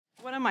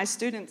One of my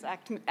students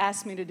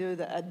asked me to do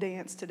a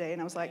dance today,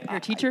 and I was like, You're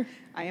a teacher?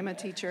 I am a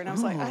teacher, and I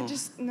was like,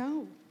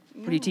 no.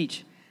 What do you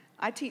teach?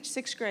 I teach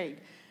 6th grade,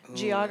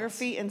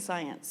 geography and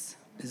science.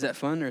 Is that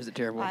fun or is it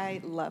terrible?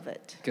 I love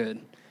it. Good.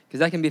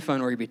 Because that can be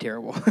fun or it can be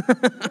terrible.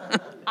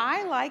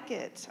 I like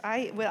it.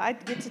 I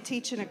get to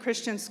teach in a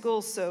Christian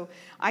school, so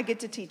I get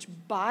to teach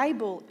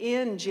Bible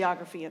in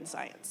geography and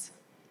science.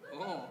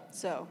 Oh.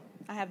 So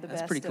I have the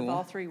That's best pretty cool. of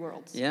all three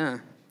worlds. Yeah.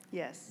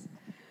 Yes.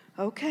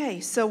 Okay,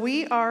 so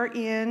we are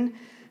in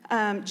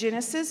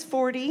Genesis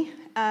 40.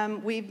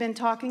 We've been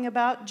talking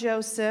about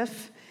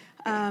Joseph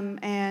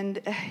and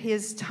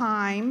his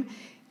time.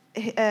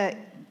 A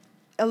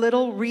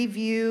little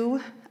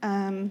review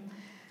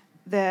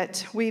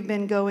that we've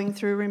been going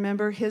through.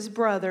 Remember, his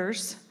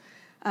brothers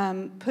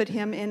put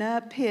him in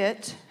a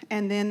pit,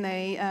 and then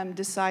they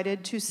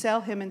decided to sell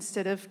him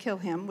instead of kill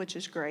him, which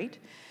is great.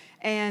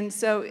 And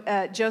so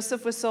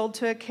Joseph was sold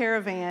to a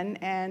caravan,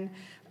 and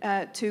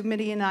to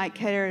Midianite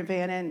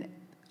caravan, and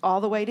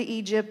all the way to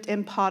Egypt,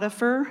 and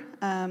Potiphar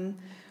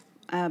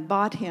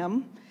bought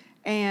him.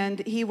 And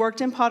he worked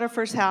in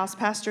Potiphar's house.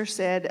 Pastor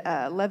said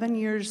 11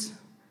 years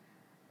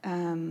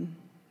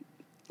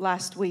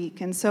last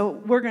week. And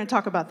so we're going to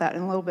talk about that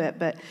in a little bit.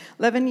 But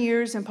 11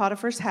 years in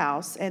Potiphar's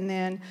house, and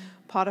then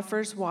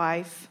Potiphar's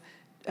wife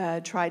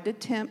tried to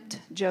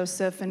tempt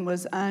Joseph and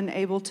was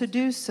unable to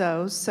do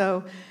so.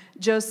 So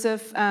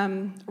Joseph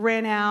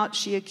ran out.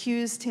 She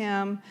accused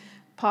him.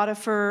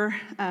 Potiphar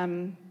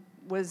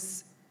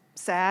was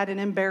sad and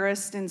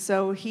embarrassed, and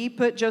so he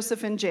put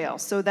Joseph in jail.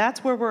 So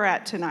that's where we're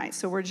at tonight.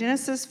 So we're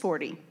Genesis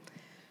 40.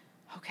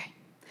 Okay.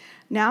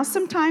 Now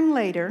sometime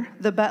later,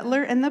 the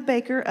butler and the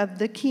baker of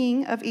the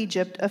king of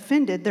Egypt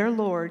offended their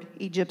lord,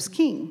 Egypt's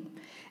king.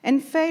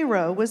 And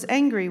Pharaoh was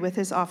angry with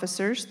his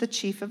officers, the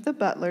chief of the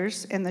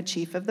butlers and the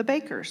chief of the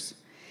bakers.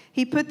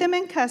 He put them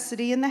in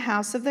custody in the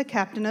house of the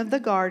captain of the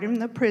guard in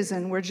the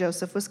prison where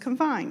Joseph was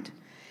confined.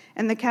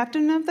 And the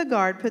captain of the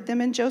guard put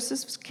them in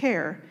Joseph's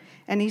care,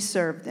 and he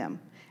served them.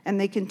 And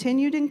they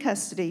continued in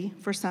custody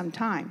for some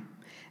time.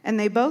 And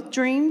they both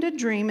dreamed a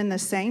dream in the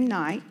same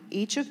night,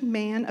 each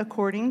man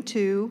according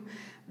to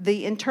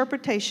the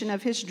interpretation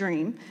of his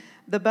dream,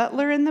 the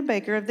butler and the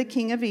baker of the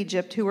king of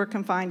Egypt who were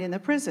confined in the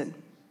prison.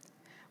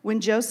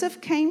 When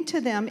Joseph came to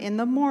them in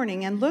the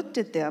morning and looked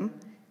at them,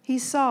 he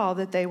saw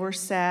that they were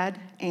sad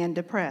and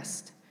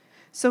depressed.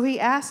 So he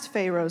asked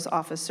Pharaoh's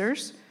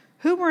officers,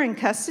 who were in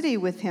custody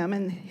with him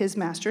in his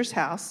master's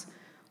house,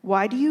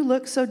 why do you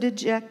look so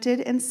dejected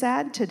and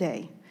sad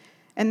today?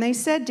 And they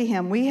said to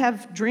him, we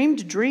have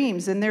dreamed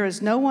dreams, and there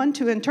is no one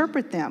to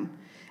interpret them.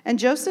 And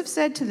Joseph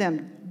said to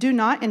them, do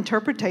not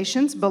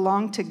interpretations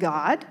belong to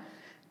God?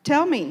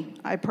 Tell me,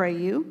 I pray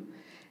you.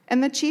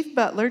 And the chief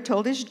butler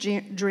told his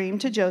dream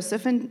to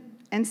Joseph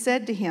and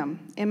said to him,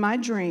 in my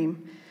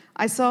dream,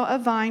 I saw a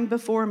vine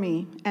before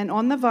me, and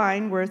on the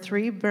vine were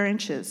 3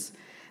 branches.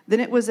 Then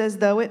it was as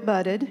though it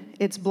budded,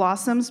 its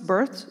blossoms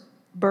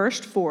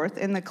burst forth,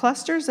 and the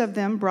clusters of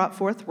them brought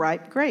forth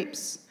ripe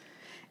grapes.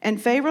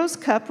 And Pharaoh's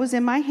cup was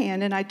in my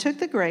hand, and I took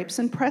the grapes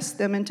and pressed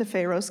them into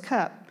Pharaoh's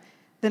cup.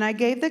 Then I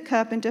gave the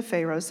cup into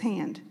Pharaoh's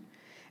hand.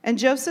 And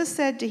Joseph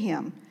said to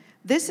him,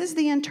 this is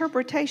the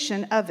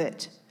interpretation of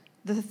it.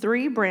 The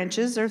 3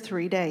 branches are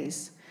 3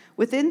 days.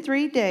 Within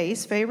 3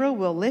 days, Pharaoh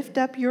will lift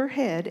up your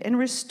head and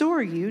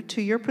restore you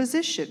to your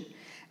position,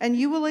 and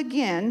you will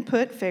again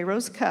put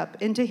Pharaoh's cup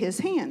into his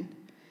hand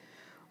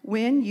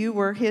when you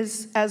were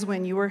his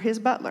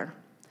butler.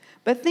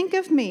 But think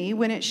of me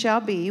when it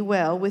shall be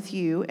well with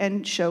you,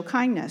 and show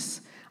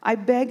kindness. I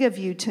beg of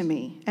you to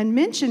me, and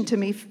mention to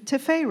me to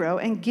Pharaoh,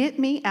 and get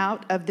me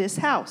out of this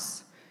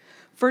house.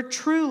 For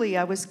truly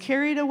I was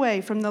carried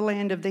away from the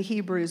land of the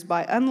Hebrews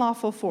by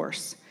unlawful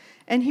force.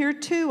 And here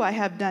too I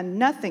have done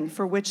nothing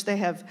for which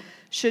they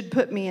should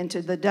put me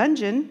into the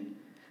dungeon.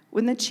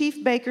 When the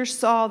chief baker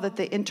saw that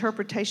the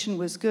interpretation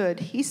was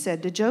good, he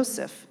said to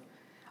Joseph,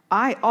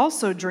 I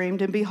also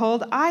dreamed, and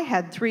behold, I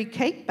had 3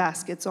 cake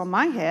baskets on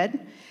my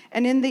head,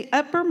 and in the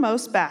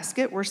uppermost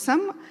basket were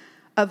some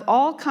of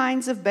all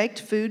kinds of baked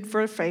food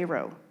for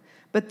Pharaoh.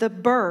 But the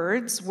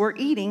birds were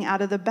eating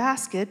out of the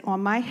basket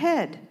on my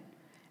head.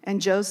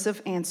 And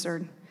Joseph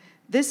answered,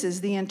 this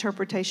is the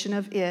interpretation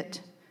of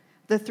it.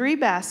 The 3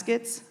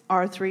 baskets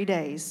are 3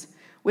 days.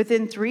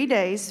 Within 3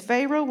 days,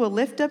 Pharaoh will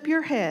lift up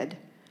your head,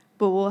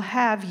 but will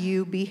have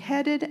you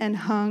beheaded and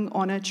hung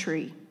on a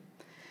tree.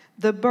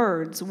 The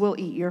birds will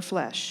eat your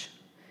flesh.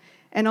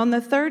 And on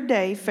the 3rd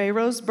day,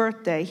 Pharaoh's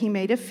birthday, he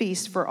made a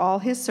feast for all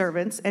his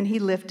servants, and he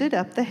lifted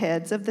up the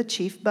heads of the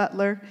chief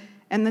butler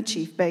and the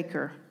chief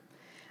baker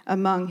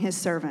among his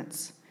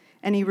servants.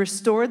 And he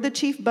restored the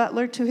chief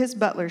butler to his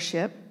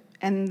butlership,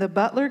 and the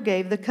butler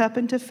gave the cup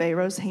into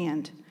Pharaoh's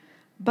hand,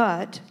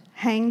 but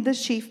hanged the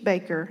chief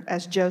baker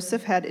as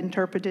Joseph had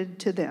interpreted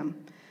to them.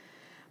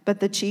 But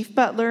the chief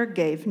butler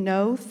gave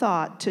no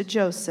thought to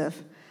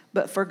Joseph,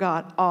 but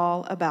forgot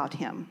all about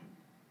him.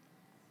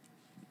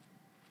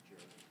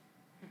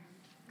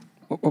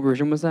 What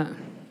version was that?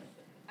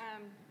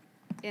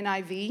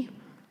 NIV.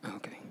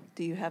 Okay.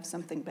 Do you have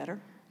something better?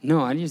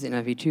 No, I use the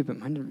NIV too, but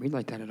mine didn't read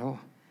like that at all.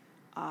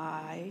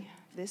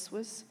 this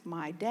was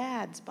my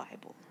dad's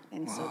Bible,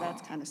 and so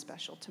that's kind of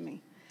special to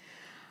me.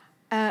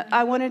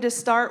 I wanted to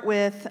start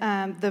with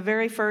the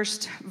very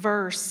first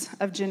verse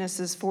of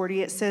Genesis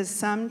 40. It says,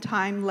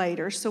 sometime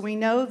later. So we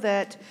know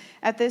that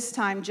at this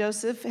time,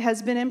 Joseph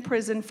has been in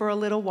prison for a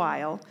little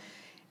while.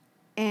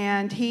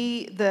 And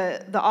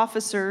the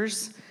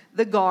officers,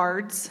 the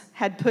guards,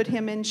 had put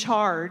him in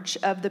charge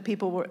of the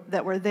people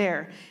that were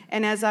there.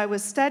 And as I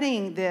was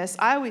studying this,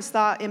 I always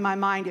thought in my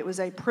mind it was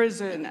a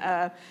prison,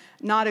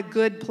 not a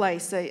good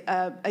place,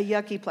 a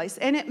yucky place.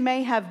 And it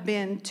may have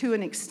been to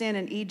an extent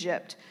in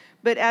Egypt.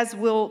 But as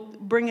we'll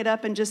bring it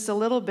up in just a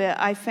little bit,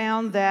 I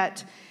found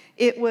that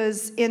it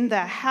was in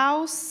the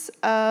house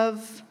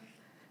of,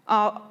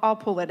 I'll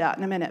pull it out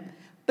in a minute.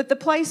 But the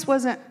place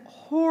wasn't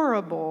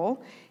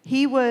horrible.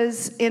 He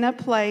was in a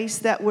place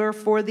that were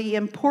for the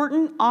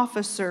important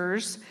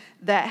officers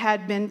that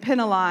had been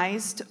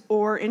penalized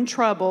or in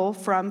trouble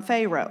from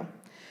Pharaoh.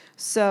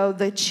 So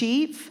the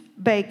chief,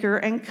 baker,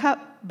 and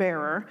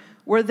cupbearer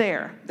were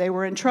there. They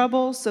were in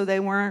trouble, so they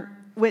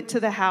went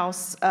to the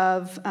house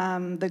of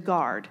the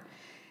guard.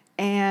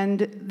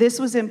 And this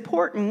was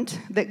important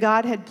that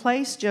God had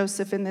placed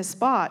Joseph in this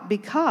spot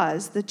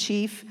because the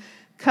chief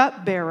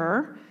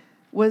cupbearer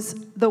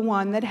was the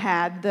one that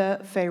had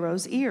the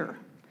Pharaoh's ear.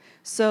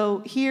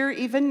 So here,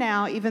 even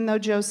now, even though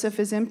Joseph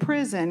is in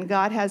prison,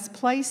 God has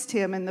placed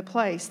him in the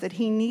place that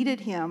he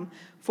needed him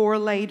for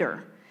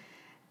later.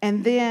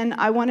 And then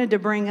I wanted to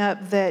bring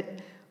up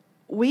that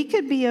we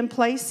could be in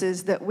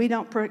places that we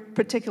don't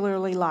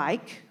particularly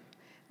like.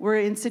 We're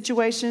in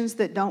situations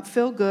that don't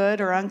feel good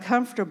or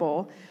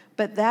uncomfortable,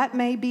 but that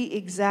may be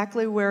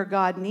exactly where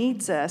God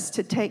needs us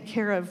to take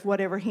care of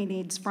whatever he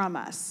needs from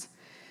us.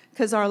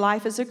 Because our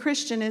life as a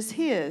Christian is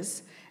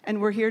his, and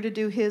we're here to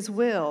do his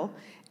will.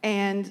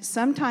 And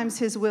sometimes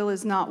his will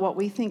is not what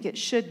we think it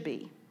should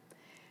be.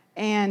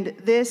 And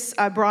this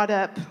I brought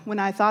up, when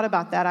I thought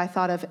about that, I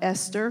thought of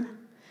Esther.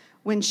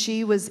 When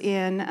she was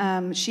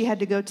she had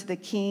to go to the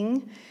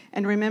king.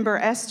 And remember,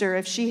 Esther,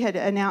 if she had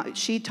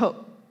announced,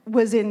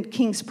 was in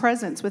king's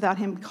presence without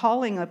him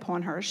calling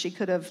upon her, she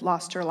could have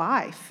lost her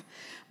life.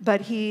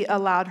 But he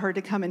allowed her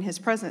to come in his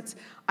presence.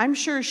 I'm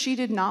sure she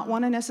did not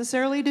want to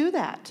necessarily do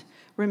that.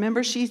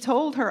 Remember, she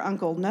told her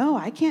uncle, no,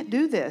 I can't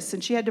do this.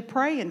 And she had to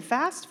pray and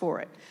fast for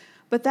it.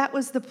 But that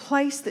was the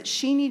place that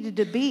she needed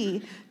to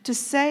be to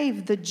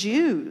save the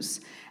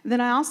Jews. And then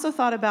I also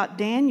thought about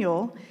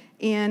Daniel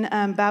in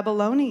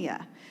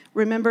Babylonia.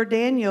 Remember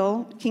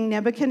Daniel, King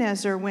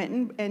Nebuchadnezzar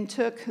went and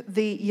took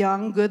the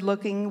young,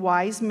 good-looking,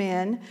 wise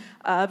men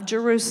of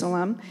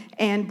Jerusalem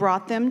and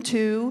brought them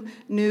to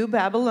New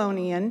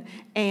Babylonian,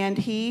 and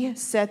he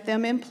set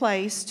them in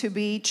place to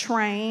be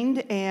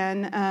trained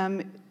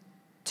and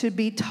to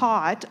be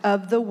taught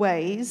of the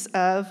ways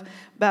of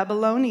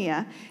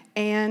Babylonia.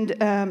 And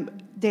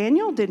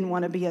Daniel didn't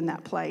want to be in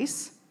that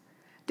place.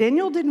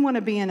 Daniel didn't want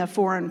to be in a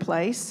foreign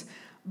place,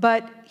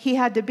 but he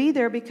had to be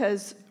there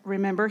because,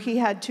 remember, he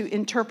had to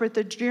interpret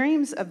the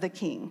dreams of the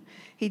king.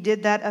 He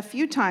did that a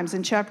few times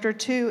in chapter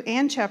 2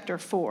 and chapter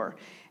 4.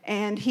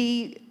 And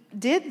he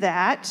did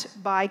that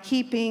by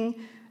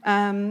keeping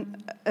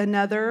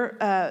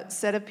another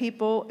set of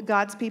people,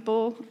 God's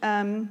people,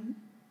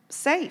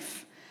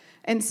 safe.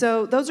 And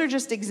so those are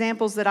just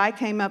examples that I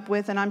came up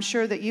with, and I'm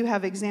sure that you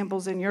have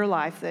examples in your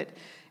life that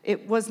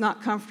it was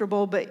not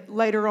comfortable, but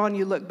later on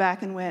you look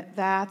back and went,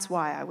 that's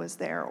why I was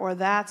there, or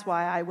that's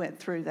why I went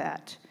through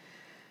that.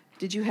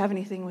 Did you have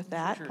anything with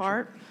that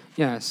part? Sure.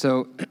 Yeah,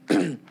 so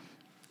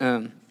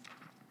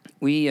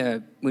we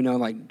know,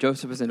 like,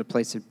 Joseph was in a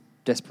place of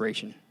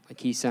desperation. Like,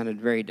 he sounded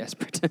very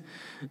desperate.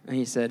 And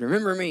he said,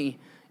 remember me,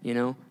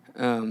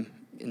 and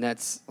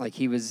that's, like,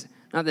 he was,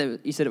 not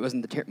that he said it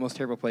wasn't the most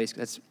terrible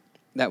place,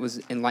 that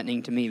was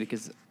enlightening to me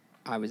because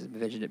I was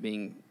envisioned it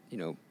being,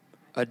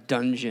 a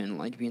dungeon,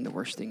 like being the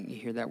worst thing. You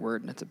hear that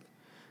word, and that's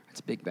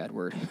a big bad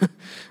word.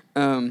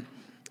 But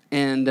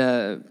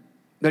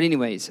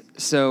anyways,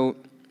 so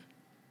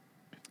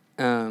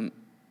I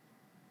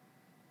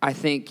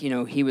think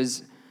he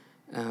was.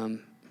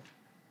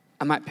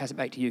 I might pass it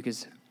back to you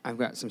because I've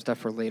got some stuff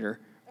for later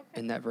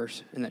in that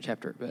verse, in that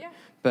chapter.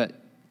 But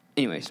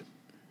anyways,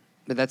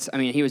 that's. I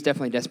mean, he was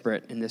definitely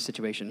desperate in this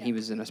situation. Yeah. He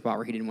was in a spot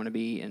where he didn't want to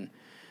be, and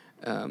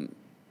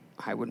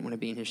I wouldn't want to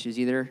be in his shoes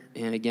either.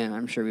 And again,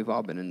 I'm sure we've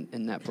all been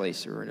in that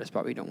place or in a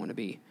spot we don't want to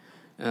be.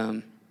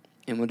 And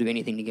we'll do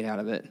anything to get out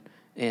of it.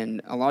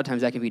 And a lot of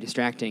times that can be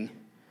distracting.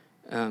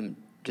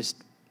 Just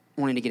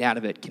wanting to get out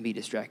of it can be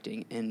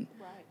distracting. And,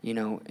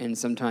 right. And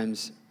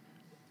sometimes,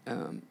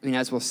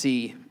 as we'll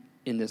see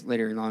in this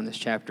later on in this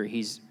chapter,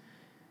 he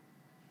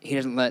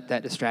doesn't let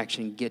that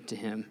distraction get to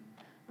him.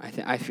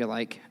 I feel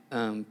like,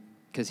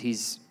 because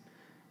he's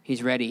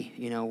ready,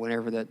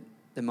 whenever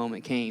the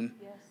moment came.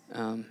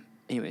 Yes.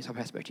 Anyways, I'll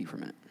pass it back to you for a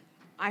minute.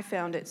 I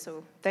found it,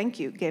 so thank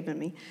you, giving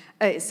me.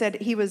 It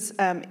said he was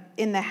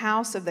in the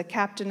house of the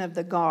captain of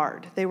the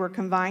guard. They were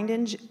confined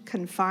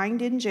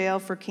in jail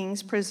for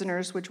king's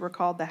prisoners, which were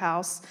called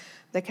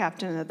the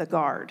captain of the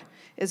guard,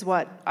 is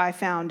what I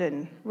found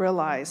and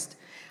realized.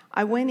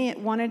 I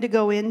wanted to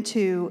go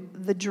into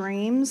the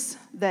dreams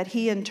that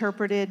he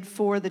interpreted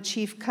for the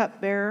chief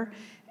cupbearer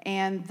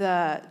and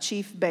the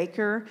chief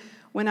baker.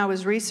 When I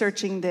was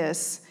researching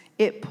this,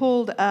 it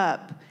pulled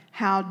up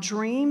how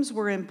dreams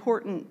were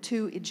important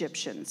to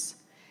Egyptians.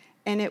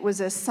 And it was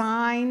a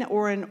sign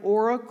or an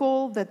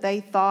oracle that they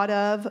thought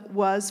of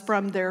was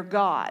from their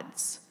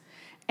gods.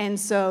 And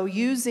so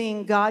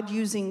God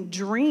using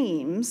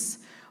dreams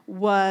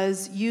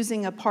was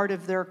using a part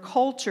of their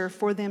culture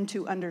for them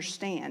to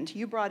understand.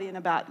 You brought in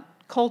about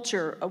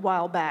culture a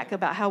while back,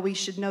 about how we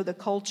should know the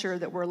culture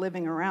that we're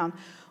living around.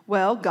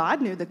 Well, God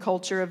knew the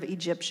culture of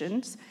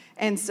Egyptians,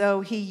 and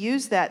so he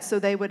used that so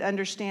they would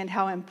understand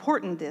how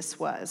important this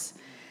was.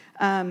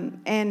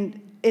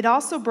 And it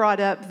also brought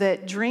up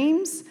that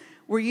dreams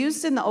were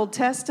used in the Old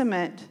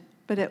Testament,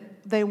 but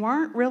they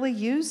weren't really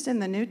used in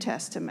the New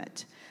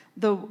Testament.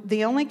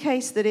 The only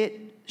case that it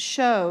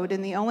showed,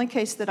 and the only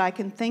case that I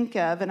can think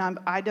of, and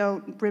I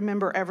don't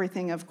remember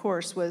everything, of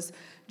course, was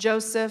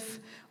Joseph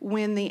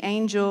when he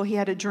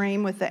had a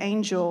dream with the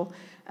angel,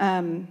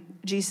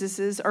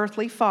 Jesus'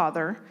 earthly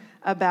father,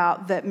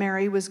 about that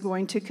Mary was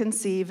going to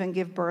conceive and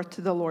give birth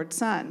to the Lord's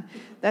Son.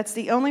 That's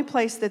the only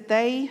place that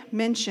they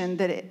mentioned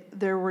that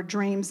there were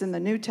dreams in the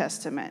New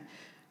Testament.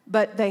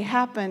 But they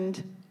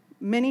happened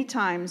many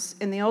times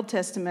in the Old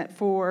Testament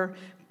for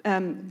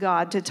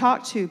God to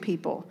talk to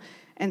people.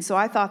 And so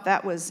I thought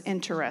that was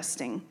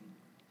interesting.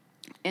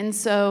 And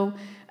so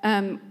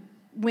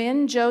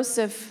when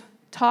Joseph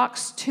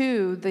talks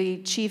to the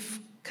chief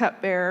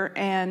cupbearer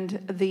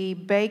and the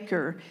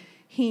baker,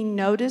 he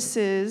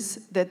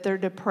notices that they're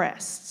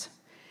depressed.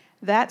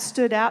 That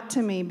stood out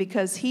to me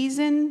because he's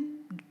in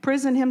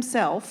prison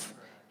himself.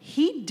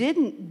 He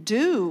didn't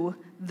do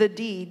the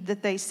deed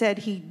that they said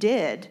he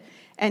did,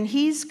 and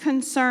he's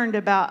concerned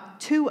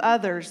about two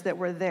others that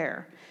were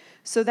there.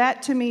 So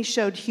that to me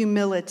showed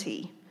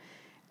humility.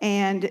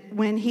 And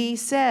when he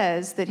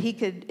says that he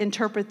could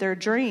interpret their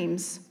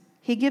dreams,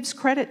 he gives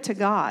credit to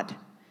God.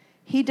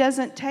 He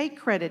doesn't take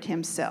credit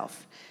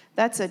himself.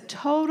 That's a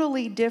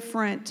totally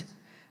different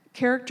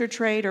character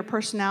trait or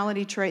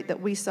personality trait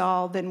that we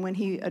saw than when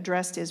he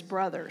addressed his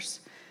brothers.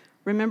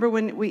 Remember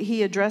when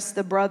he addressed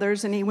the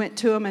brothers and he went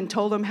to them and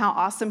told them how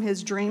awesome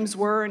his dreams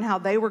were and how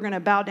they were going to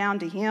bow down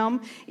to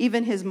him?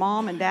 Even his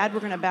mom and dad were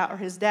going to bow, or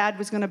his dad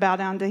was going to bow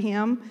down to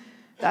him.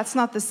 That's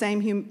not the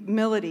same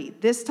humility.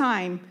 This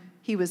time,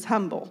 he was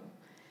humble.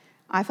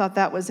 I thought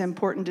that was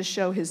important to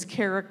show his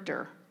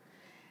character.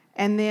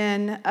 And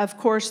then, of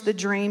course, the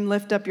dream,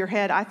 lift up your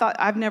head.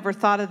 I've never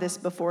thought of this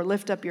before,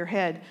 lift up your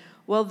head.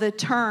 Well, the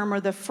term or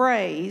the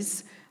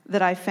phrase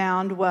that I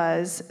found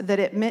was that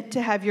it meant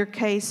to have your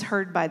case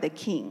heard by the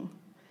king.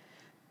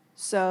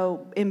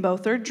 So in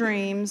both their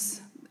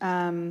dreams,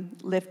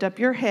 lift up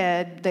your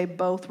head, they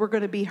both were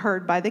going to be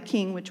heard by the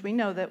king, which we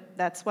know that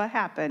that's what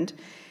happened,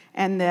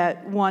 and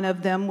that one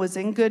of them was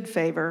in good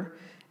favor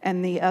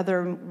and the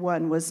other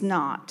one was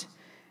not.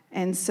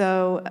 And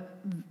so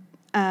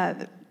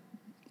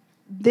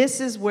this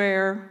is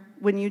where,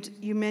 when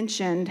you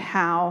mentioned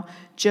how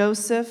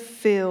Joseph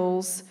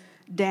feels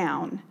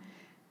down.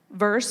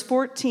 Verse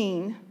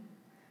 14,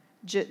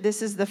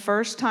 this is the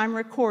first time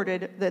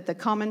recorded that the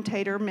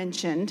commentator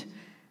mentioned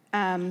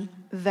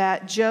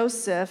that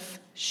Joseph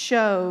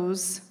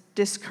shows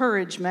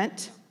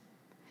discouragement,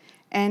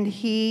 and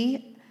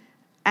he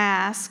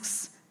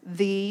asks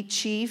the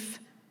chief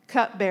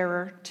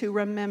cupbearer to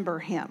remember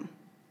him.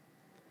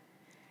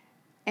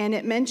 And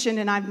it mentioned,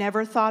 and I've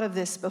never thought of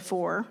this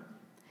before,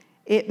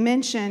 it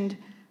mentioned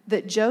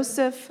that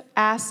Joseph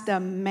asked a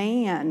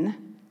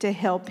man to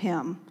help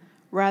him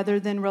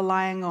rather than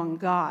relying on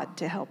God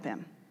to help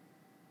him.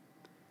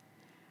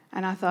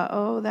 And I thought,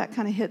 oh, that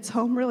kind of hits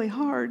home really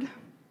hard.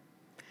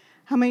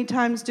 How many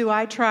times do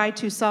I try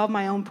to solve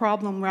my own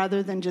problem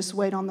rather than just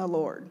wait on the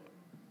Lord?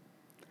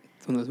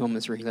 It's one of those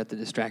moments where he let the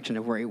distraction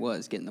of where he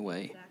was get in the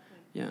way. Exactly.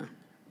 Yeah.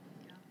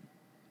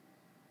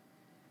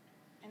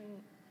 And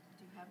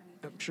do you have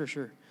anything?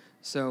 Sure.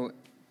 So,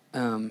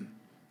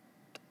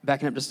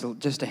 backing up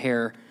just a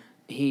hair,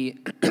 he,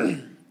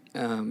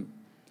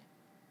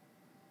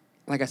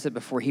 like I said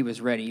before, he was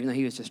ready. Even though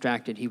he was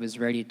distracted, he was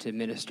ready to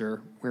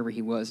minister wherever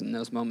he was in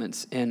those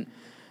moments. And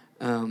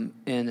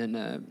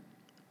then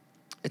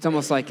it's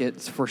almost like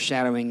it's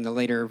foreshadowing the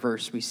later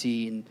verse we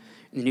see in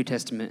the New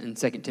Testament in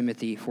 2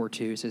 Timothy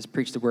 4:2. It says,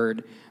 preach the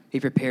word, be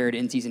prepared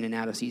in season and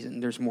out of season.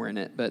 There's more in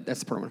it, but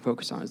that's the part I want to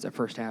focus on is that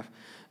first half.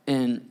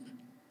 And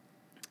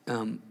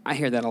I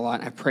hear that a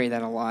lot. I pray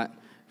that a lot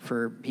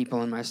for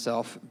people and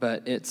myself,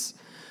 but it's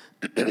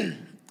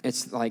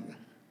like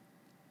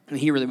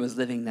he really was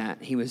living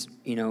that. He was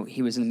in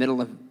the middle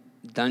of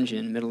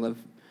dungeon, middle of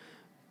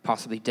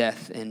possibly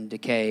death and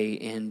decay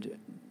and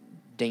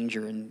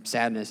danger and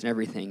sadness and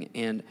everything.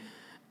 And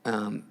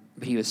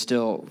but he was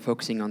still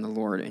focusing on the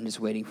Lord and just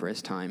waiting for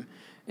his time.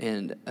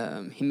 And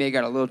he may have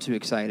got a little too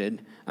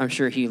excited. I'm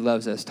sure he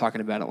loves us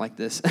talking about it like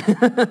this.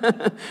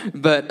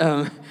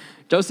 But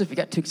Joseph, you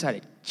got too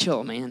excited.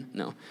 Chill, man.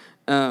 No.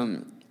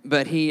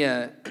 But he,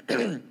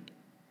 and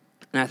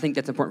I think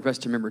that's important for us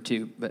to remember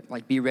too, but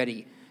like be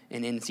ready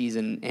and in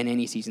season and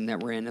any season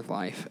that we're in of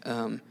life.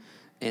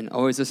 And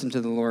always listen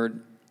to the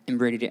Lord and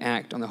be ready to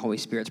act on the Holy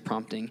Spirit's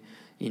prompting.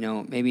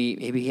 Maybe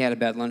he had a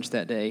bad lunch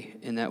that day,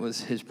 and that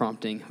was his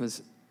prompting.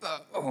 Was,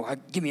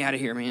 get me out of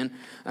here, man.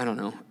 I don't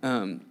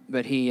know.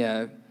 But he,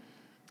 I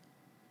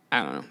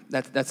don't know.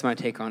 That's my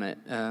take on it.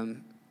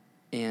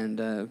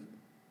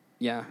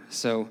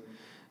 So,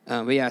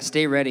 but yeah,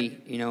 stay ready.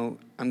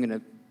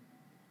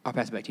 I'll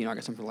pass it back to you. I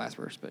got something for the last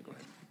verse, but go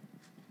ahead.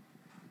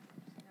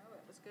 No,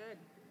 it was good.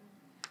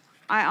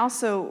 I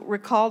also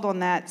recalled on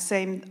that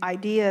same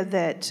idea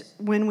that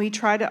when we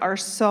try to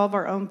solve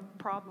our own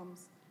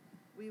problems,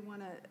 we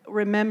want to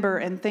remember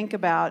and think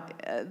about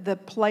the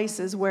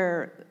places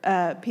where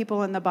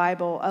people in the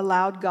Bible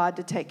allowed God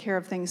to take care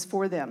of things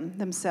for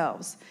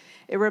themselves.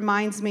 It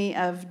reminds me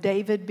of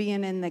David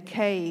being in the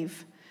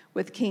cave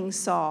with King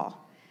Saul.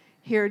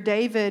 Here,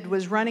 David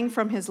was running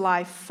from his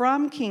life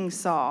from King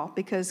Saul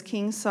because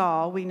King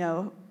Saul, we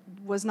know,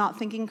 was not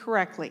thinking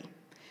correctly,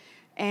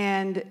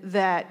 and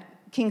that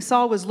King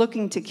Saul was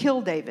looking to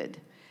kill David.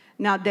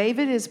 Now,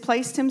 David has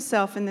placed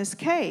himself in this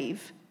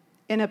cave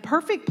in a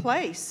perfect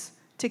place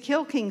to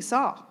kill King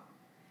Saul.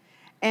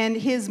 And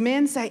his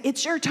men say,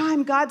 "It's your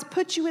time. God's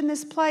put you in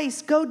this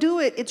place. Go do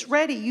it. It's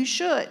ready. You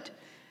should."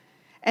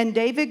 And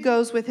David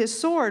goes with his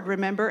sword,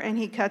 remember, and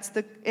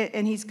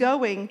he's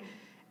going,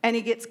 and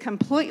he gets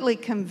completely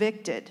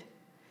convicted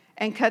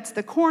and cuts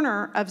the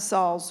corner of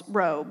Saul's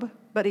robe,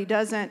 but he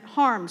doesn't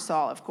harm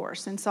Saul, of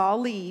course. And Saul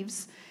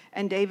leaves,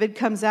 and David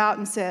comes out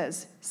and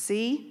says,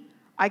 "See,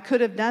 I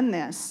could have done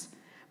this,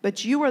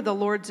 but you are the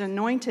Lord's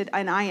anointed,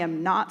 and I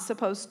am not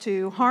supposed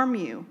to harm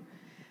you."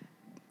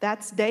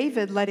 That's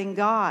David letting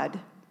God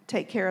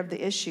take care of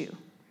the issue.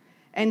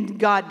 And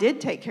God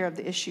did take care of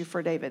the issue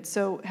for David.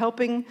 So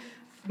helping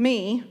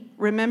me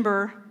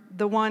remember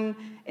the one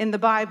in the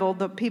Bible,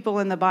 the people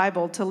in the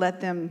Bible, to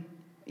let them,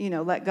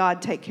 let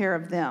God take care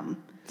of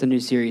them. It's a new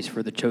series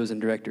for the chosen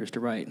directors to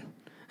write.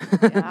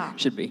 Yeah.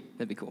 Should be.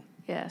 That'd be cool.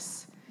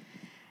 Yes.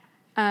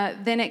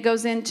 Then it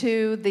goes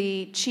into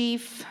the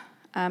chief.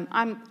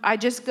 I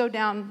just go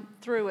down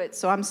through it,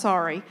 so I'm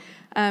sorry.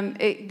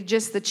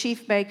 Just the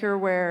chief baker,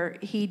 where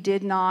he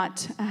did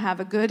not have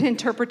a good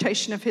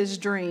interpretation of his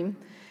dream,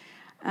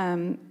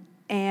 and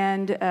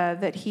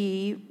that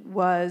he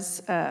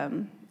was.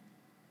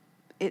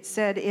 It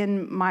said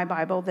in my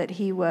Bible that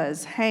he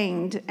was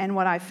hanged, and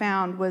what I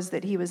found was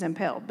that he was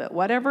impaled. But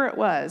whatever it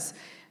was,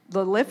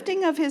 the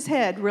lifting of his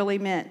head really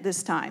meant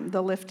this time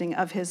the lifting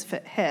of his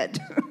head.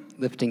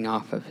 Lifting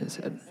off of his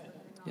head.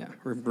 Yeah,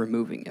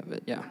 removing of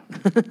it, yeah.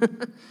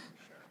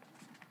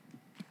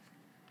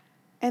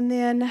 And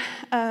then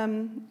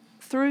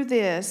through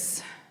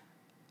this,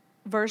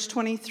 verse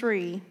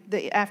 23,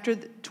 after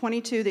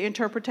 22, the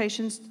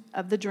interpretations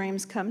of the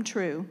dreams come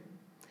true.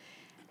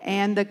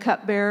 And the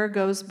cupbearer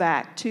goes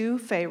back to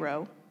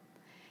Pharaoh,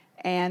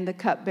 and the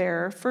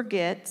cupbearer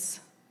forgets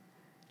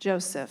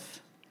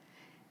Joseph.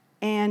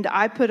 And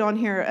I put on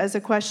here as a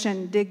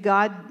question, did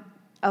God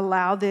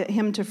allow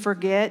him to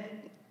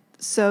forget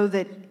so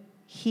that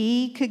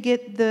he could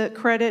get the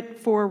credit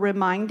for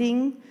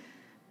reminding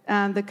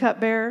the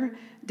cupbearer?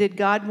 Did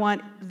God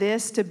want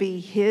this to be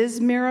his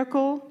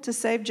miracle to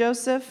save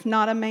Joseph,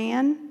 not a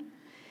man?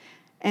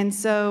 And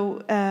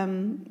so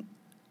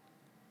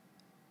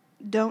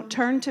don't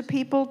turn to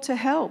people to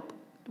help.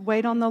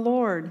 Wait on the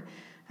Lord.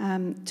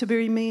 To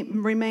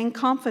remain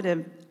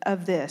confident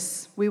of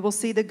this. We will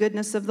see the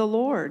goodness of the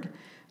Lord.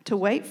 To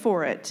wait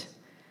for it.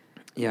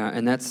 Yeah,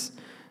 and that's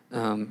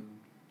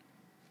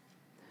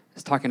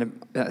it's talking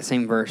about that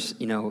same verse.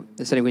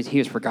 It said he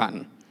was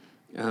forgotten,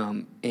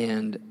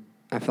 and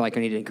I feel like I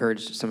need to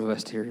encourage some of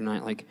us here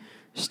tonight. Like,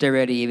 stay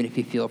ready, even if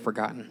you feel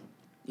forgotten.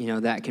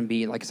 That can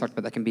be, like I talked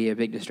about, that can be a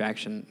big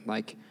distraction.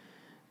 Like,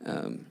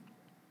 I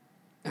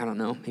don't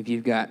know, if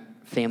you've got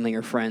family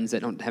or friends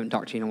that haven't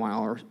talked to you in a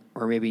while,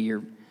 or maybe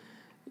you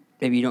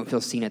don't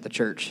feel seen at the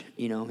church.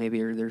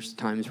 Maybe there's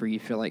times where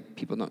you feel like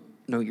people don't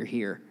know you're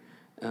here,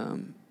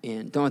 and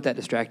don't let that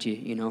distract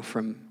you.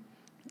 From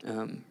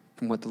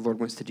what the Lord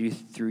wants to do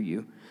through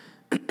you,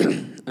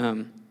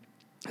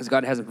 because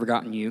God hasn't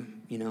forgotten you.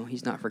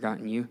 He's not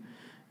forgotten you.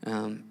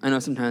 I know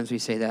sometimes we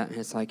say that, and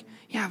it's like,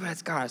 yeah, but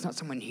it's God. It's not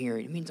someone here.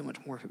 It means so much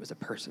more if it was a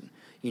person.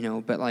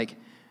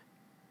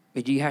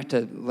 But you have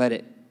to let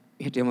it.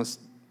 You have to almost.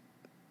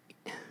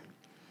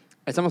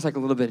 It's almost like a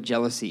little bit of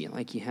jealousy.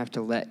 Like, you have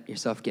to let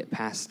yourself get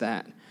past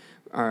that.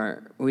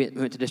 We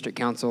went to district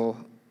council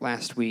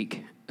last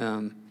week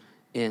in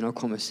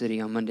Oklahoma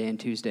City on Monday and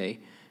Tuesday,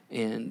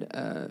 and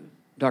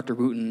Dr.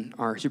 Wooten,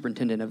 our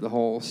superintendent of the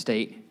whole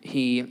state,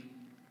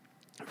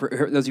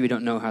 for those of you who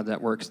don't know how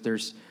that works,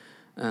 there's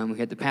we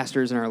had the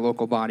pastors in our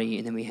local body,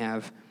 and then we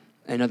have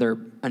another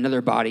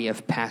body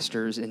of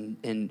pastors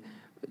and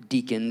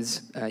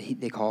deacons.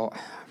 They call, I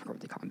forgot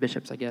what they call them,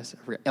 bishops, I guess. I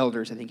forget,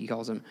 elders, I think he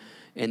calls them,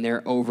 and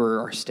they're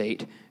over our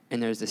state.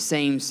 And there's the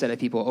same set of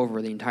people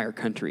over the entire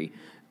country,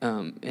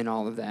 and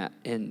all of that,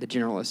 and the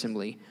General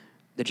Assembly,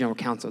 the General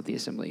Council of the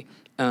Assembly.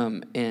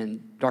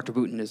 And Dr.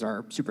 Wooten is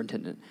our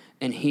superintendent,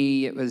 and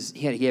he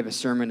gave a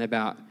sermon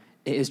about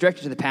it was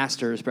directed to the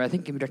pastors, but I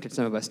think it was directed to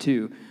some of us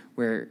too,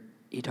 where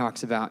he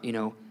talks about,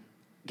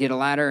 get a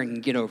ladder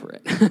and get over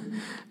it.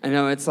 I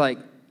know it's like,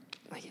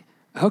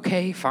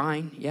 okay,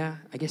 fine, yeah,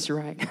 I guess you're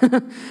right.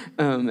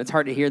 It's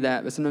hard to hear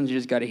that, but sometimes you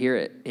just got to hear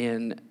it.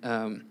 And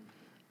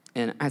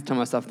I tell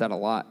myself that a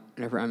lot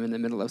whenever I'm in the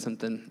middle of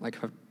something. Like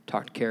if I've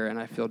talked to Kara and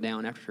I feel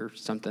down after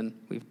something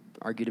we've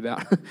argued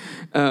about,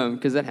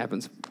 because that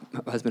happens.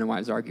 Husband and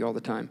wives argue all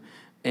the time,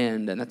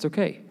 and that's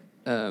okay.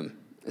 But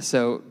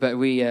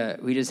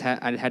we just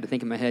I had to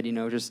think in my head,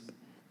 just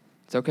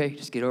it's okay,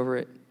 just get over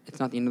it. It's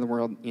not the end of the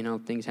world.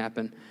 Things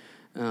happen.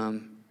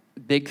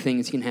 Big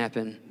things can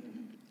happen.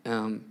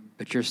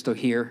 But you're still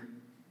here,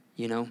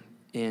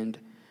 and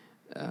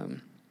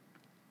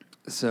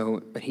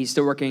but he's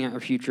still working out our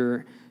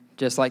future,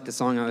 just like the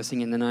song I was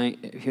singing tonight.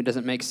 If it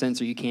doesn't make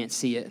sense or you can't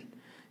see it,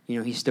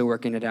 he's still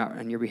working it out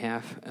on your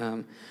behalf.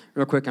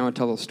 Real quick, I want to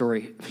tell a little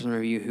story for some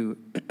of you who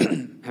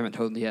haven't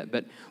told it yet,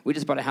 but we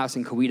just bought a house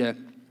in Coweta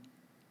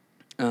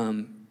a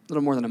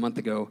little more than a month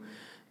ago,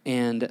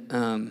 and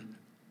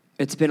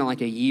it's been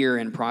like a year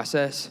in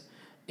process,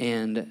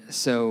 and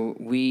so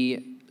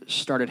we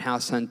started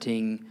house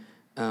hunting.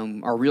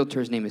 Our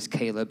realtor's name is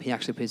Caleb. He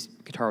actually plays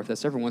guitar with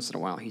us every once in a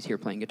while. He's here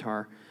playing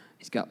guitar.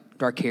 He's got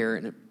dark hair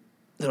and a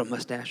little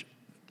mustache.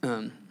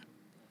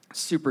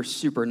 Super,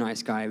 super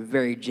nice guy.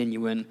 Very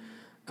genuine.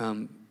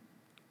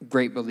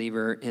 Great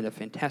believer and a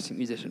fantastic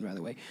musician, by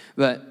the way.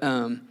 But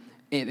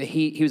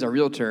he was a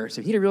realtor.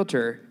 So if you need a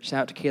realtor,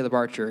 shout out to Caleb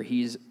Archer.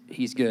 He's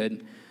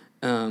good.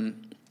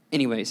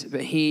 Anyways,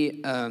 but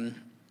I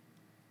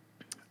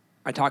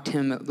talked to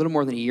him a little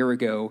more than a year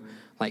ago,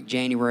 like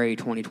January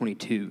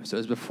 2022. So it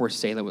was before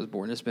Selah was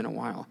born. It's been a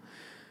while.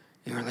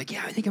 And we're like,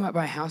 yeah, I think I might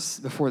buy a house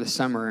before the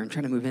summer and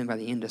try to move in by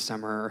the end of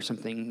summer or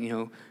something,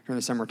 during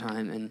the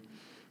summertime. And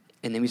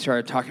then we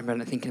started talking about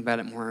it and thinking about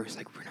it more. I was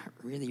like, we're not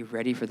really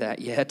ready for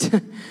that yet.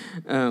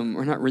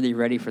 We're not really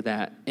ready for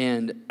that.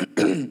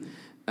 And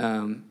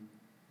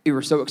we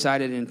were so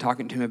excited and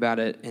talking to him about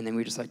it. And then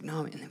we were just like,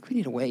 no, man, we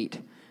need to wait.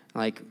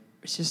 Like,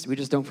 we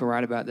just don't feel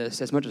right about this.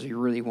 As much as we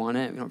really want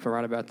it, we don't feel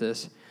right about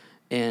this.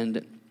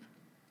 And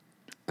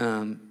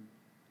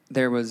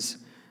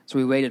so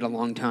we waited a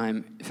long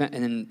time, and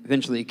then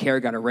eventually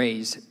Kara got a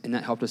raise, and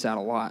that helped us out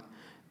a lot,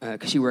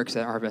 because she works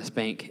at Arvest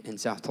Bank in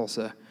South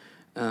Tulsa,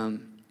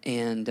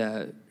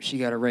 and she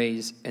got a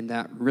raise, and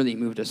that really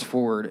moved us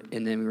forward,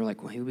 and then we were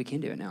like, well, maybe we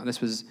can do it now. This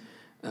was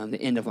the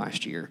end of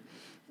last year,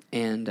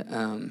 and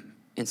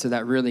so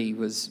that really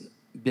was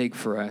big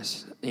for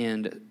us,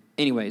 and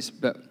anyways,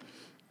 but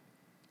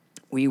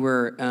we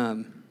were,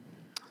 I'm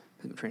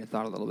trying to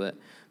thought a little bit.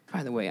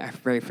 By the way, I'm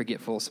very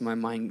forgetful, so my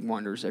mind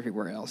wanders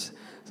everywhere else.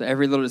 So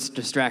every little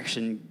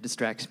distraction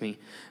distracts me.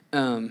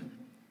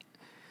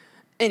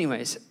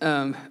 Anyways,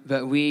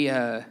 but he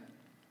and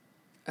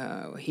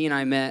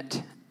I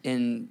met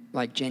in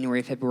like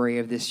January, February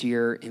of this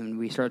year, and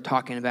we started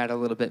talking about it a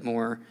little bit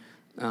more.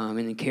 And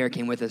then Kara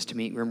came with us to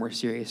meet. We were more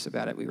serious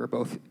about it. We were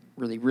both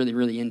really, really,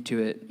 really into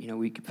it.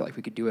 We felt like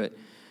we could do it.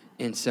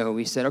 And so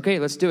we said, okay,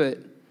 let's do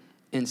it.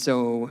 And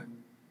so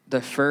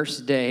the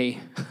first day...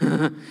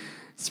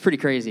 It's pretty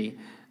crazy,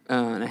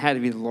 and it had to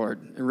be the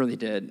Lord. It really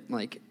did.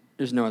 Like,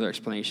 there's no other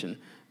explanation.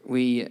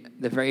 The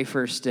very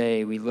first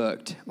day we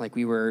looked, I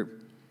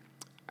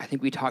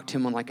think we talked to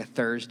him on like a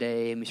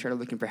Thursday, and we started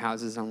looking for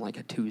houses on like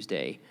a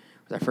Tuesday. It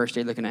was our first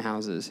day looking at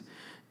houses,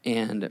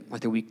 and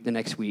like the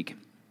next week.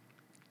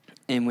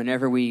 And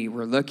whenever we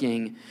were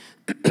looking,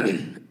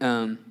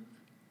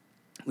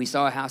 we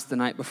saw a house the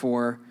night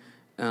before.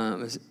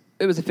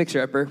 It was a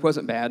fixer-upper. It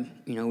wasn't bad.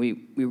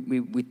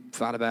 We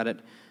thought about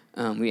it.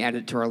 We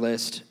added it to our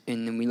list,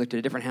 and then we looked at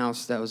a different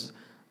house that was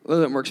a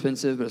little bit more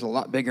expensive, but it was a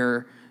lot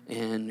bigger,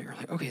 and we were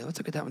like, okay, let's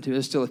look at that one too. It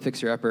was still a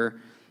fixer-upper.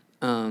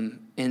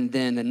 And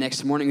then the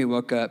next morning we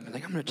woke up,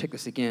 like, I'm going to check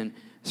this again,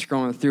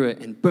 scrolling through it,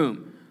 and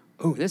boom,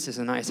 oh, this is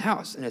a nice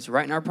house, and it's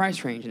right in our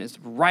price range, and it's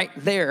right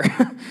there.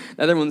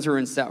 The other ones were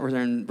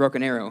in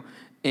Broken Arrow,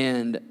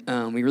 and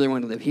we really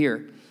wanted to live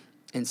here.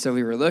 And so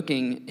we were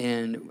looking,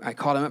 and I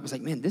called him up. I was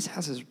like, man, this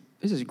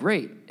is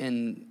great.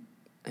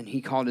 And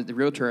he called it the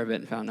realtor of it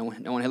and found no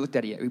one had looked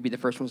at it yet. We'd be the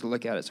first ones to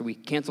look at it. So we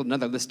canceled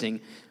another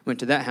listing, went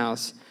to that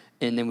house,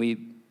 and then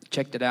we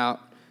checked it out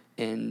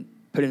and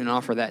put in an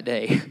offer that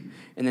day.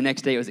 And the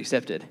next day it was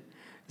accepted.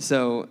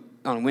 So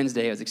on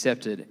Wednesday it was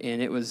accepted,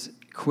 and it was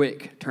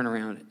quick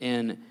turnaround.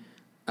 And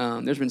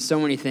there's been so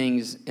many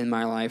things in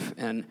my life,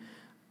 and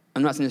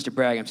I'm not saying this to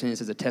brag. I'm saying this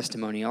as a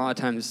testimony. A lot of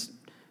times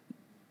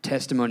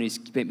testimonies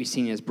may be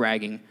seen as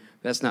bragging.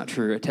 But that's not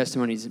true. A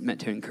testimony is meant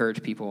to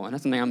encourage people, and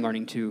that's something I'm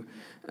learning too.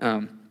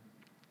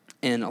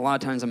 And a lot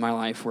of times in my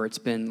life where it's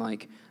been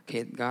like,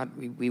 okay, God,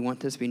 we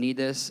want this, we need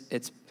this.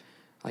 It's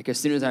like as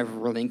soon as I've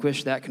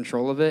relinquished that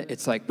control of it,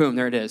 it's like, boom,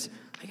 there it is.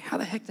 Like, how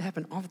the heck does that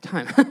happen all the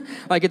time?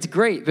 Like, it's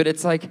great, but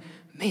it's like,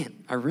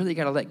 man, I really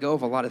got to let go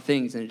of a lot of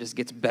things, and it just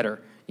gets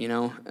better,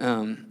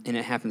 and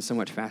it happens so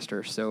much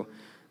faster. So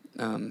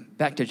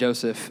back to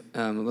Joseph,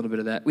 a little bit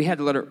of that. We had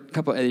a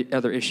couple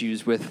other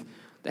issues with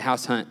the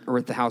house hunt or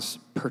with the house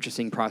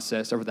purchasing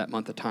process over that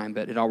month of time,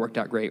 but it all worked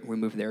out great. We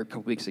moved there a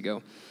couple weeks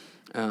ago.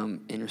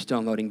 and we're still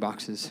unloading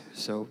boxes,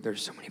 so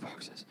there's so many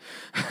boxes.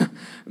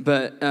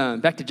 But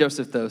back to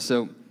Joseph, though.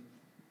 So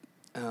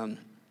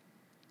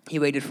he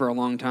waited for a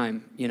long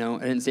time, I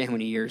didn't say how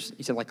many years.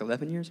 He said like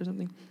 11 years or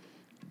something?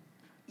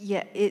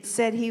 Yeah, it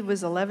said he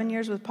was 11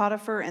 years with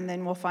Potiphar, and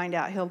then we'll find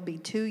out he'll be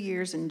 2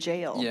 years in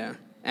jail. Yeah,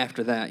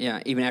 after that,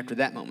 even after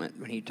that moment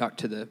when he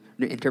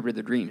interpreted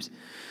the dreams.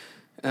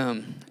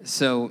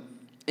 So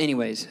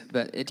anyways,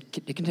 but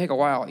it can take a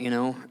while,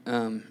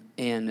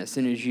 and as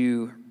soon as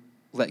you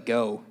let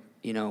go,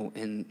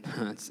 and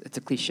it's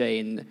a cliche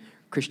in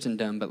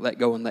Christendom, but let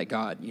go and let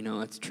God,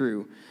 it's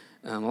true.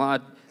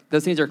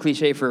 Those things are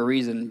cliche for a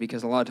reason,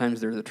 because a lot of times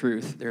they're the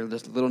truth. They're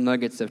just little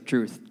nuggets of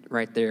truth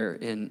right there,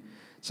 and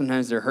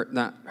sometimes they're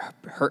not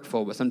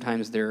hurtful, but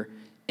sometimes they're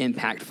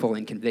impactful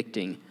and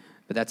convicting.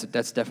 But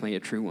that's definitely a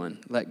true one.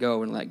 Let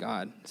go and let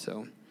God.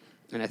 So,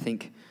 and I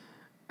think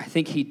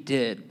he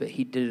did, but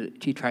he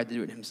tried to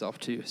do it himself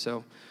too.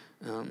 So,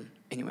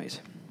 anyways,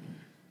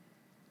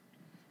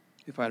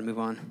 if I had to move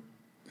on.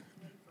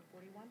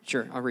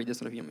 Sure, I'll read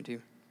this one if you want me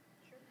to.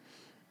 Sure.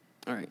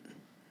 All right.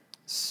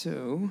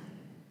 So,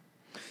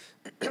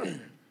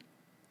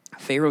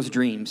 Pharaoh's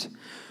dreams.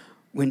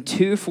 When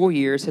 2 full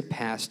years had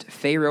passed,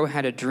 Pharaoh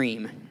had a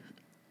dream.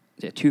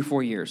 2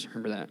 full years,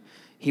 remember that.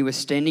 He was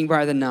standing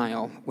by the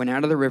Nile, when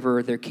out of the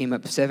river there came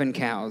up 7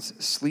 cows,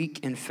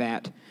 sleek and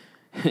fat,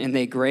 and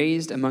they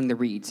grazed among the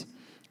reeds.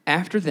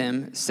 After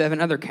them,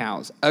 7 other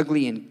cows,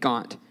 ugly and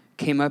gaunt,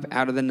 came up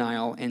out of the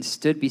Nile and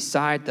stood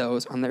beside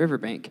those on the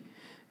riverbank.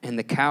 And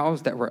the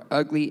cows that were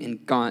ugly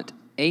and gaunt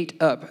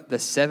ate up the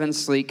 7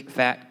 sleek,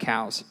 fat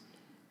cows.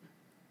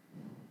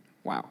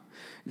 Wow.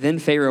 Then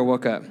Pharaoh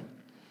woke up.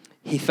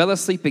 He fell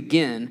asleep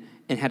again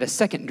and had a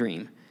second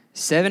dream.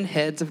 7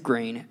 heads of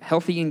grain,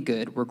 healthy and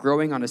good, were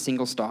growing on a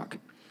single stalk.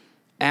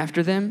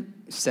 After them,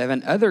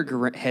 7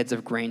 other heads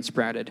of grain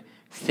sprouted,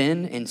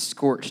 thin and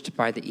scorched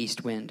by the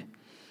east wind.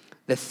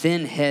 The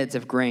thin heads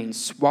of grain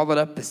swallowed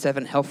up the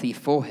 7 healthy,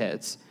 full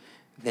heads.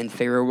 Then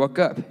Pharaoh woke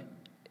up.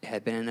 It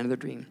had been another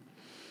dream.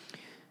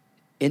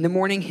 In the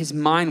morning, his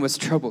mind was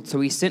troubled,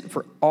 so he sent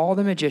for all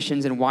the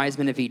magicians and wise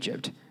men of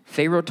Egypt.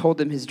 Pharaoh told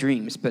them his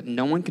dreams, but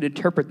no one could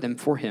interpret them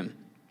for him.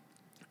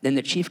 Then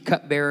the chief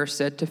cupbearer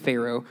said to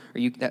Pharaoh,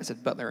 that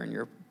said butler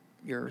in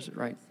yours,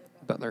 right?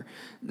 Butler.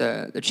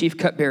 The chief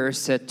cupbearer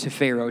said to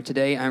Pharaoh,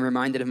 "Today I am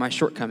reminded of my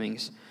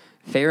shortcomings.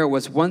 Pharaoh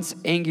was once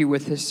angry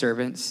with his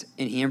servants,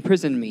 and he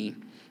imprisoned me,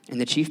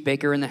 and the chief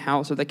baker in the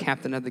house of the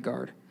captain of the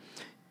guard.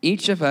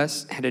 Each of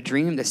us had a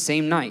dream the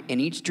same night, and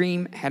each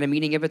dream had a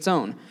meaning of its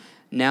own.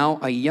 Now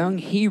a young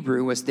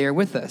Hebrew was there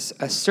with us,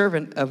 a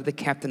servant of the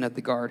captain of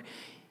the guard.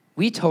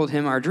 We told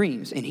him our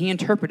dreams, and he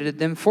interpreted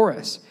them for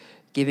us,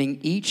 giving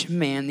each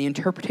man the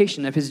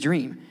interpretation of his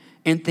dream.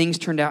 And things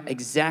turned out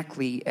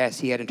exactly as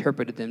he had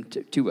interpreted them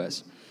to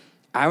us.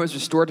 I was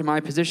restored to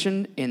my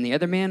position, and the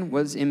other man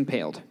was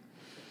impaled."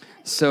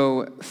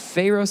 So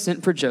Pharaoh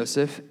sent for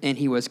Joseph, and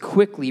he was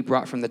quickly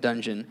brought from the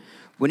dungeon.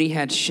 When he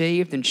had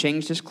shaved and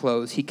changed his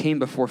clothes, he came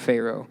before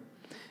Pharaoh.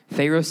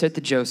 Pharaoh said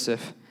to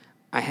Joseph,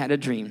 "I had a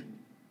dream,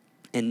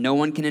 and no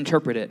one can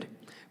interpret it,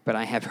 but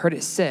I have heard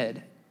it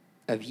said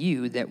of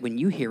you that when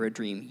you hear a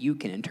dream, you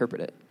can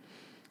interpret it."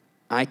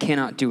 "I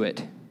cannot do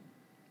it,"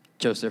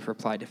 Joseph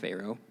replied to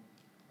Pharaoh.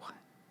 "What?"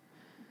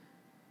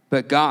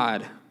 "But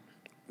God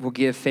will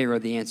give Pharaoh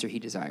the answer he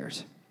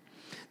desires."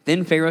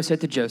 Then Pharaoh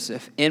said to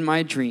Joseph, "In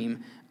my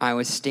dream, I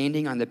was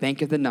standing on the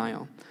bank of the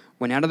Nile,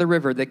 when out of the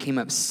river there came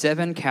up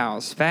 7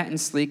 cows, fat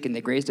and sleek, and they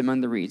grazed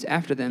among the reeds.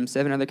 After them,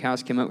 7 other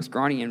cows came up,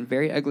 scrawny and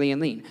very ugly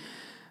and lean.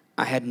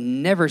 I had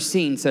never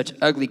seen such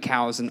ugly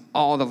cows in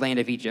all the land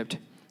of Egypt.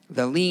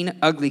 The lean,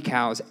 ugly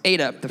cows ate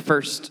up the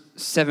first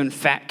 7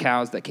 fat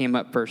cows that came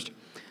up first.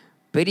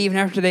 But even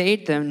after they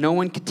ate them, no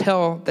one could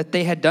tell that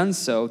they had done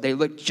so. They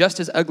looked just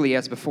as ugly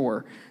as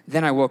before.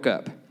 Then I woke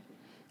up.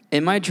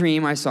 In my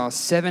dream, I saw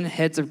 7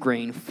 heads of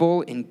grain,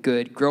 full and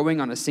good,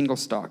 growing on a single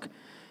stalk.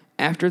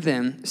 After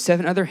them,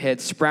 7 other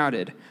heads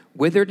sprouted,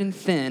 withered and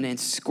thin and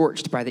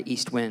scorched by the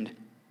east wind.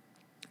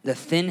 The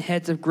thin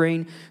heads of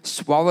grain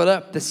swallowed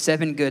up the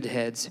 7 good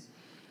heads.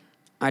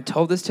 I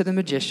told this to the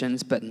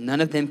magicians, but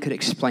none of them could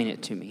explain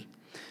it to me.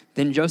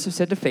 Then Joseph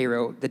said to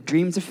Pharaoh, the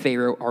dreams of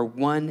Pharaoh are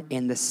one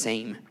and the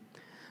same.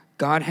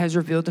 God has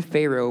revealed to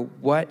Pharaoh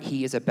what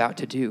he is about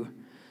to do.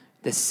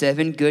 The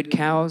 7 good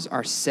cows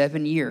are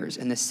 7 years,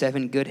 and the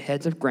 7 good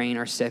heads of grain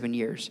are 7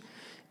 years.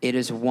 It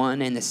is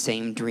one and the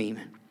same dream.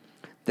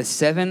 The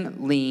 7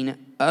 lean,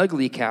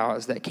 ugly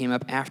cows that came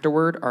up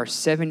afterward are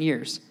 7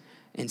 years,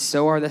 and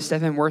so are the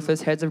 7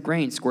 worthless heads of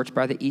grain scorched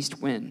by the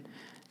east wind.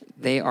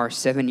 They are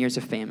 7 years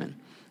of famine.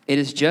 It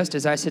is just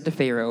as I said to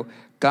Pharaoh,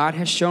 God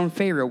has shown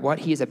Pharaoh what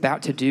he is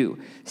about to do.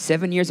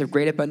 7 years of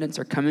great abundance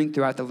are coming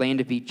throughout the land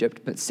of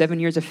Egypt, but 7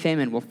 years of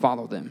famine will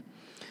follow them.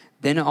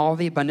 Then all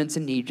the abundance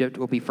in Egypt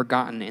will be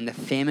forgotten, and the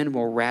famine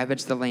will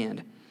ravage the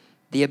land.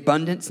 The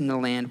abundance in the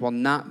land will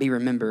not be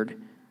remembered,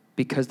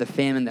 because the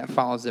famine that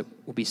follows it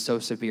will be so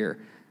severe.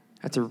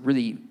 That's a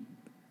really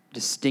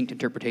distinct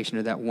interpretation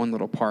of that one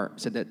little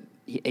part, so that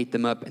he ate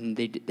them up and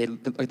they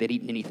looked like they'd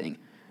eaten anything.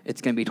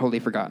 It's going to be totally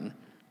forgotten.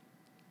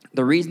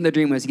 The reason the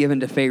dream was given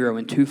to Pharaoh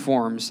in two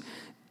forms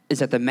is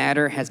that the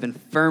matter has been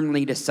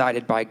firmly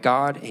decided by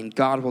God, and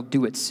God will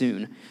do it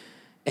soon.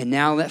 And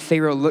now let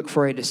Pharaoh look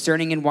for a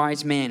discerning and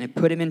wise man and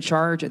put him in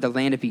charge of the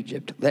land of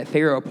Egypt. Let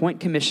Pharaoh appoint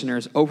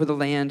commissioners over the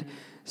land,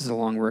 this is a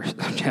long word,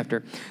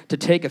 chapter, to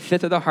take a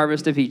fifth of the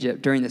harvest of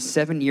Egypt during the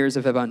 7 years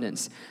of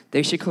abundance.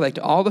 They should collect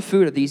all the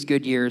food of these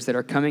good years that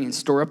are coming and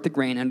store up the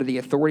grain under the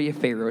authority of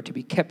Pharaoh to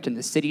be kept in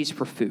the cities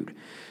for food.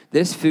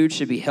 This food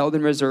should be held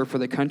in reserve for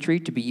the country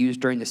to be used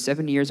during the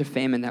 7 years of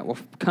famine that will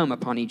come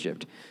upon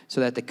Egypt,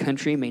 so that the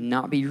country may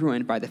not be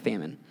ruined by the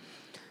famine.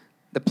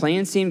 The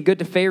plan seemed good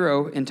to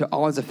Pharaoh and to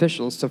all his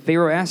officials, so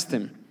Pharaoh asked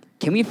them,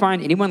 "Can we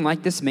find anyone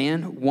like this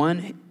man,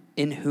 one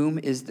in whom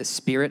is the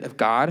Spirit of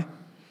God?"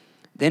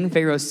 Then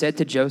Pharaoh said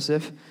to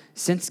Joseph,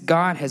 "Since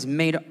God has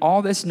made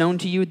all this known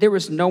to you, there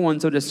is no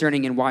one so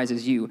discerning and wise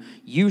as you.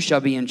 You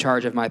shall be in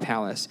charge of my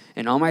palace,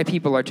 and all my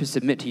people are to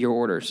submit to your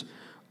orders.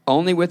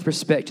 Only with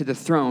respect to the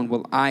throne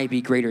will I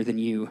be greater than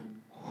you."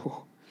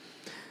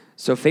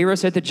 So Pharaoh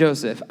said to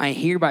Joseph, "I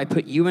hereby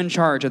put you in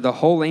charge of the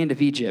whole land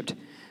of Egypt."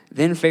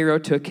 Then Pharaoh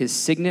took his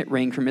signet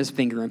ring from his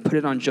finger and put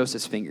it on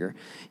Joseph's finger.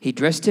 He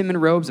dressed him in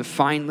robes of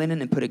fine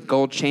linen and put a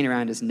gold chain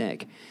around his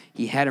neck.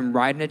 He had him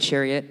ride in a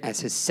chariot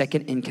as his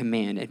second in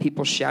command, and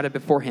people shouted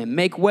before him,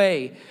 "Make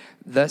way!"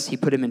 Thus he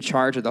put him in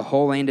charge of the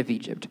whole land of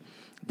Egypt.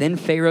 Then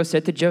Pharaoh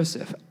said to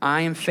Joseph,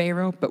 "I am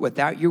Pharaoh, but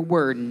without your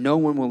word no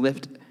one will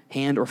lift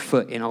hand or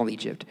foot in all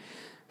Egypt."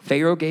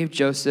 Pharaoh gave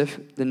Joseph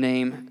the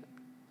name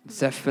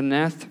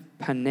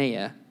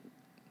Zaphenath-Paneah.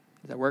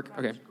 Does that work?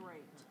 Okay.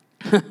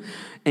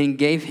 And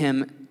gave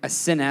him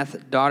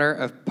Asenath, daughter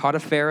of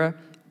Potiphera,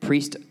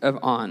 priest of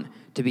On,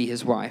 to be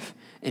his wife.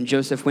 And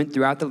Joseph went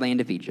throughout the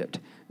land of Egypt.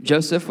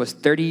 Joseph was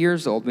 30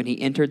 years old when he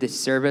entered the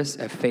service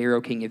of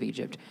Pharaoh, king of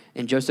Egypt.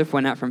 And Joseph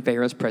went out from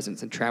Pharaoh's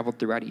presence and traveled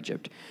throughout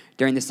Egypt.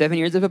 During the 7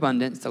 years of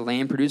abundance, the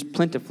land produced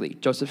plentifully.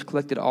 Joseph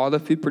collected all the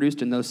food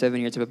produced in those 7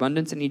 years of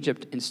abundance in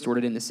Egypt and stored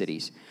it in the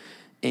cities.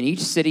 In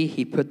each city,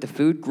 he put the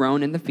food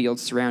grown in the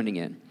fields surrounding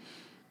it.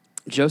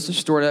 Joseph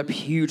stored up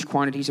huge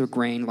quantities of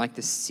grain like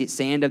the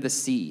sand of the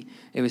sea.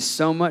 It was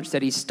so much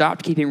that he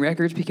stopped keeping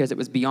records because it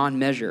was beyond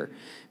measure.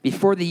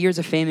 Before the years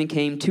of famine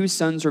came, 2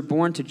 sons were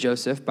born to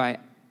Joseph by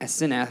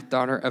Asenath,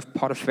 daughter of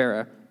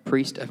Potiphera,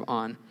 priest of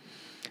On.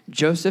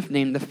 Joseph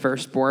named the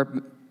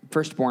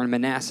firstborn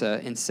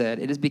Manasseh and said,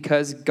 "It is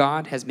because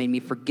God has made me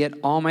forget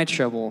all my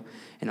trouble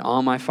and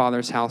all my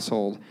father's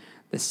household."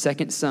 The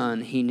second son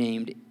he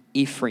named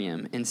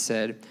Ephraim and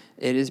said,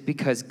 "It is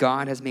because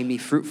God has made me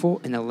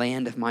fruitful in the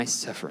land of my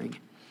suffering."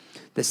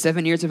 The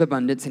 7 years of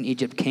abundance in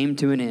Egypt came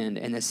to an end,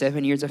 and the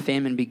 7 years of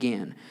famine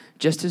began.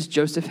 Just as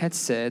Joseph had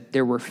said,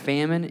 there were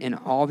famine in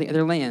all the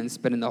other lands,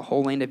 but in the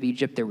whole land of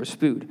Egypt there was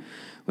food.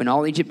 When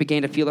all Egypt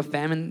began to feel a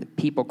famine, the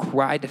people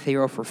cried to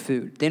Pharaoh for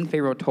food. Then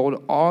Pharaoh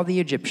told all the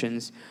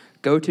Egyptians,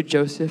 "Go to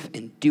Joseph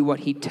and do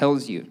what he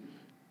tells you."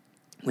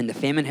 When the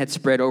famine had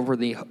spread over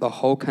the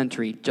whole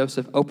country,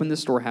 Joseph opened the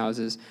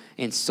storehouses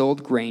and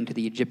sold grain to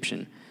the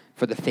Egyptian,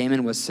 for the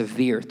famine was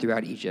severe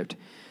throughout Egypt.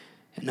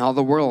 And all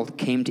the world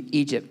came to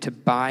Egypt to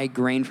buy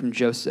grain from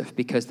Joseph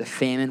because the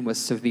famine was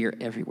severe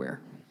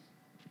everywhere.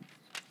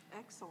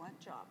 Excellent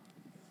job.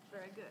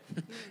 Very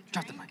good.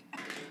 Drop the mic.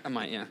 I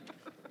might, yeah.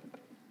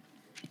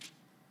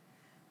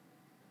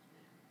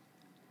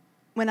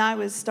 When I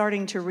was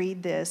starting to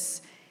read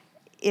this,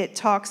 it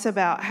talks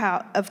about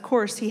how, of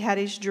course, he had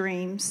his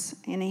dreams,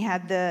 and he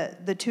had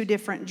the 2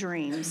 different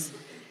dreams.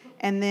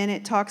 And then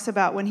it talks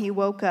about when he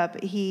woke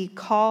up, he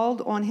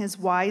called on his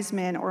wise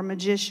men or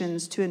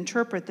magicians to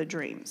interpret the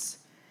dreams,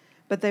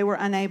 but they were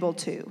unable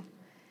to.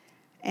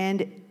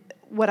 And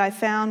what I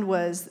found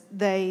was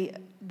they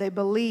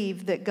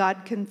believed that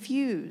God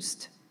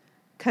confused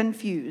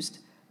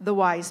the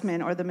wise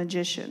men or the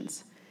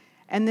magicians.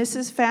 And this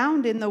is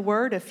found in the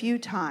Word a few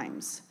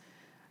times.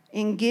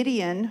 In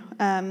Gideon,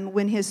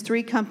 when his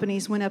 3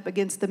 companies went up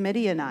against the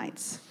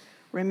Midianites,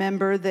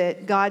 remember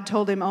that God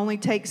told him, only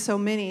take so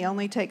many.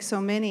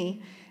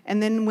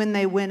 And then when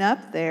they went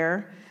up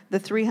there, the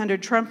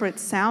 300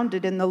 trumpets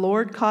sounded, and the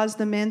Lord caused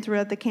the men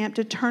throughout the camp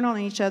to turn on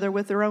each other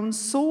with their own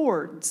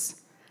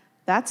swords.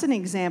 That's an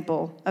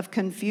example of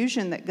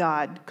confusion that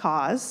God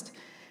caused.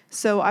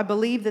 So I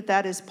believe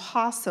that is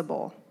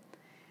possible.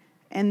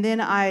 And then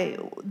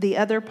the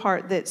other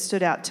part that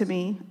stood out to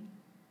me,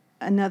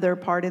 another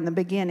part in the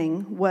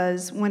beginning,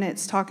 was when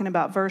it's talking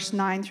about verse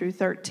 9 through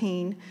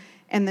 13.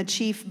 And the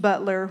chief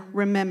butler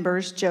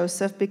remembers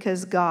Joseph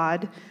because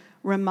God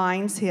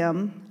reminds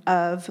him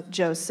of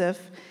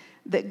Joseph,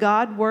 that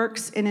God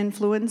works in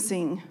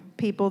influencing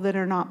people that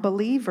are not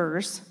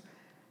believers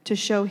to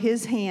show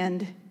his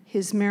hand,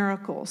 his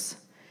miracles.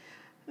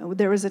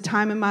 There was a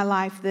time in my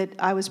life that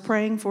I was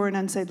praying for an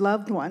unsaved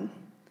loved one.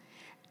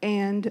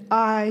 And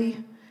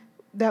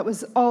that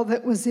was all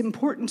that was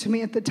important to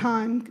me at the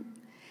time.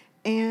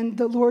 And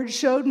the Lord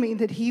showed me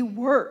that he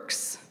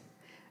works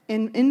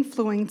in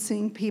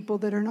influencing people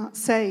that are not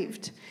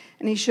saved.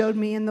 And he showed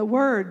me in the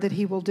Word that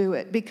he will do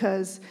it,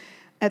 because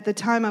at the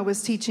time I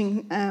was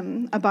teaching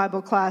a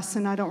Bible class,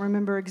 and I don't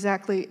remember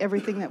exactly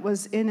everything that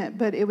was in it,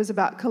 but it was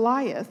about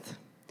Goliath.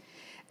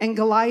 And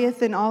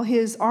Goliath and all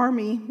his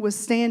army was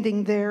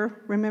standing there,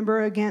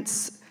 remember,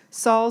 against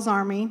Saul's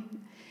army.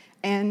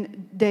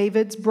 And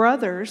David's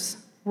brothers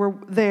were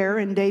there,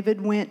 and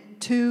David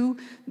went to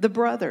the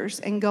brothers,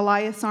 and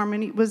Goliath's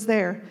army was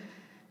there.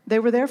 They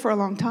were there for a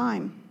long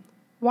time.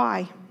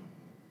 Why?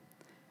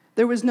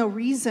 There was no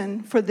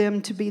reason for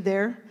them to be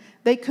there.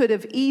 They could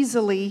have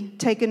easily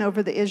taken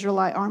over the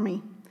Israelite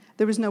army.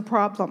 There was no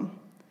problem.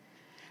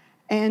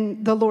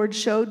 And the Lord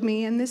showed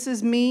me, and this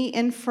is me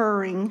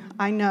inferring,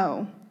 I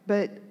know,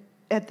 but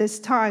at this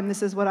time,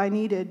 this is what I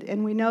needed.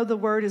 And we know the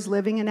word is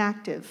living and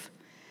active.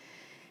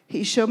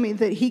 He showed me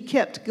that he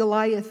kept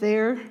Goliath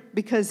there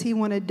because he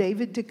wanted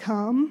David to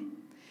come,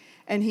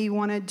 and he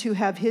wanted to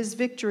have his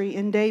victory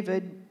in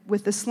David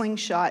with the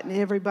slingshot, and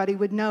everybody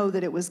would know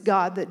that it was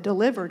God that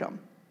delivered him.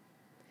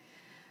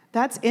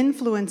 That's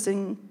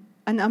influencing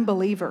an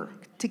unbeliever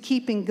to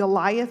keeping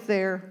Goliath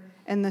there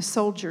and the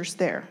soldiers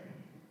there.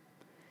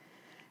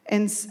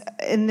 And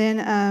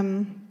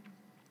then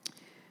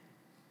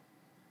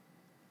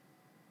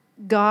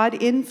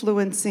God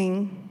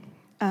influencing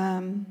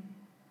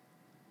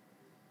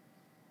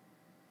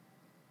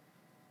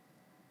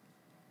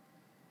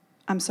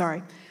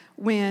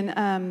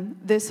when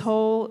this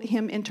whole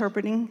him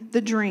interpreting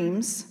the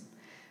dreams,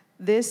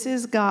 this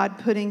is God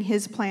putting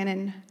his plan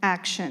in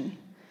action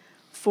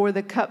for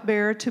the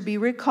cupbearer to be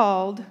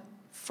recalled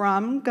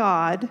from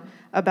God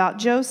about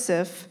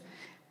Joseph,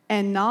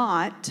 and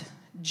not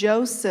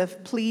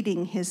Joseph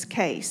pleading his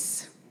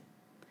case.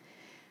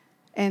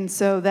 And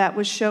so that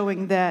was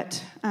showing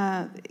that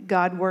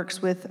God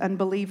works with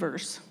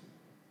unbelievers.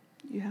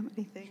 You have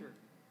anything?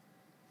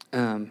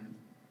 Sure.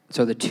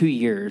 So the 2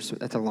 years,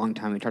 that's a long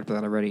time. We talked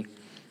about that already.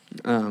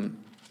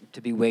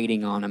 To be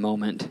waiting on a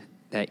moment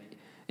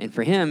and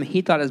for him,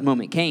 he thought his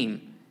moment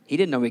came. He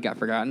didn't know he got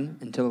forgotten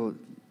until,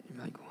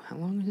 like, how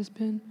long has this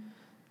been?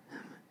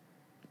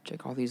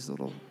 Check all these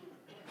little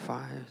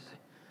fives.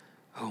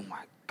 Oh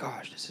my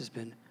gosh, this has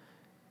been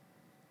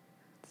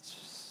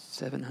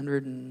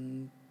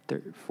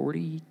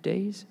 740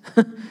 days?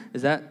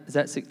 Is that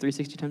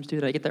 360 times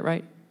 2? Did I get that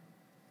right?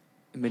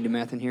 Am I doing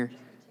math in here?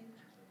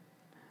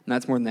 No,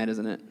 that's more than that,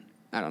 isn't it?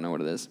 I don't know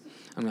what it is.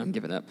 I'm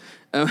giving up.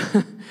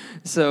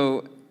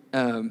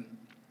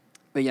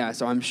 But yeah,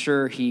 so I'm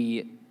sure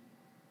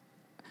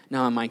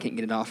now my mind can't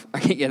get it off. I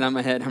can't get it out of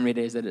my head how many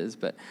days that is.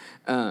 But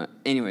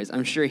anyways,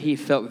 I'm sure he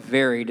felt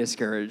very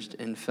discouraged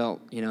and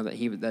felt,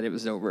 that it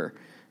was over.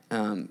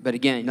 But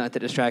again, not the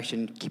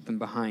distraction keep him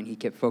behind. He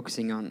kept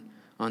focusing on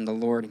the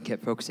Lord and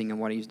kept focusing on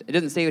what he was. It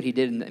doesn't say what he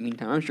did in the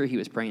meantime. I'm sure he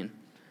was praying.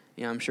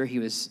 I'm sure he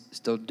was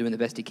still doing the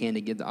best he can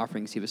to give the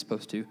offerings he was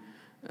supposed to.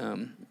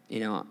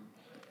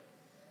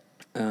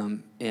 And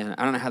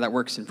I don't know how that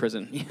works in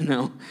prison,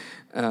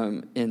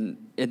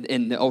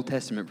 in the Old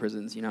Testament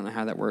prisons, I don't know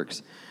how that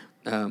works.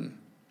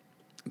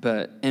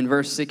 But in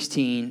verse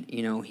 16,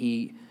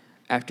 he,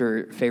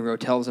 after Pharaoh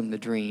tells him the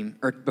dream,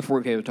 or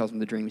before Pharaoh tells him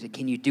the dream, he said,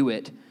 "Can you do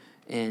it?"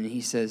 And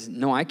he says,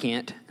 "No, I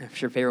can't." I'm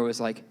sure Pharaoh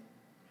was like,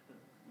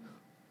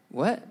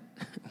 "What?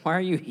 Why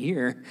are you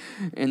here?"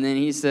 And then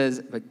he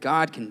says, "But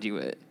God can do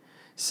it."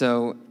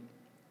 So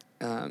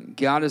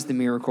God is the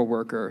miracle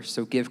worker,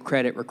 so give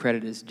credit where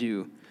credit is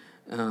due.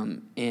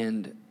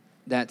 And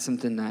that's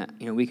something that,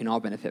 we can all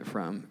benefit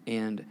from.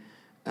 And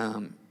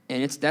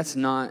that's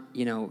not,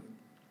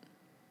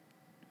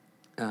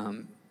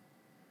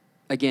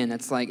 again,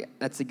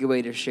 that's a good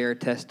way to share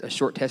a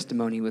short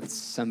testimony with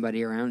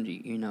somebody around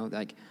you. You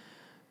don't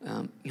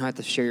have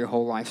to share your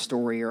whole life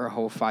story or a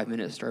whole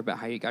 5-minute story about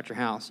how you got your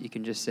house. You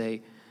can just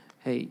say,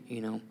 "Hey,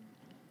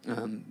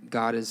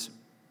 God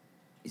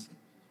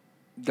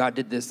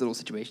did this little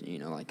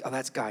situation." Oh,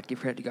 that's God. Give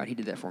credit to God. He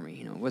did that for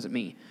me. It wasn't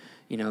me.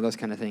 Those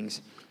kind of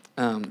things.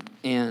 I'm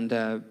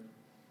gonna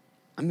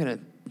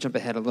jump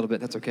ahead a little bit.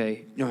 That's okay.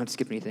 You don't have to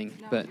skip anything.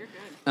 No, but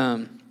you're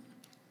good.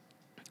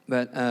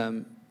 But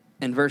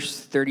in verse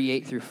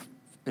 38 through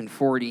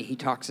 40,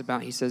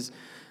 he says,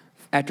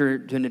 after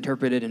been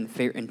interpreted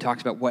and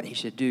talks about what he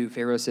should do,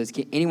 Pharaoh says,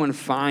 "Can anyone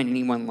find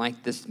anyone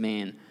like this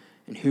man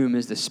in whom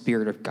is the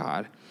Spirit of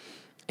God?"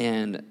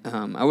 And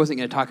I wasn't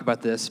going to talk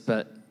about this,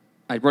 but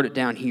I wrote it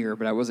down here,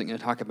 but I wasn't going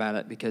to talk about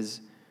it because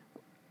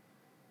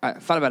I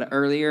thought about it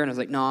earlier, and I was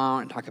like, no, I don't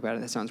want to talk about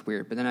it. That sounds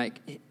weird. But then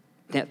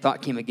that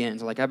thought came again,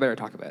 so I better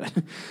talk about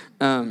it.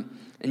 And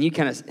you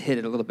kind of hit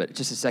it a little bit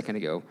just a second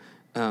ago.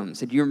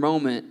 Said, your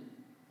moment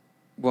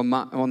will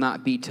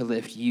not be to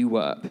lift you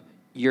up.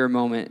 Your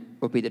moment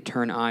will be to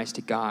turn eyes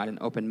to God and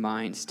open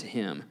minds to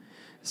Him.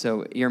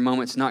 So your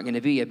moment's not going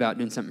to be about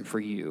doing something for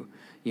you.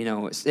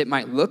 It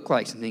might look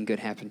like something good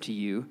happened to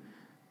you,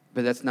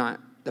 but that's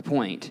not the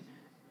point.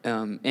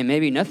 And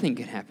maybe nothing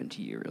could happen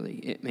to you, really.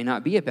 It may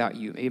not be about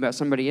you, maybe about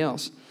somebody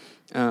else.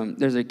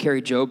 There's a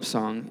Carrie Job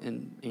song,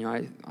 and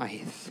I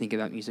think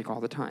about music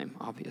all the time,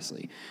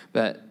 obviously.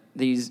 But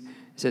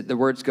the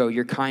words go,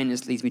 "Your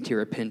kindness leads me to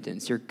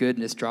repentance. Your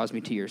goodness draws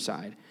me to your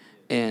side."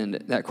 And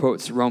that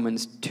quotes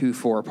Romans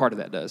 2:4. Part of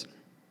that does.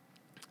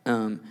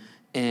 And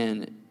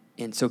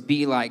so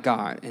be like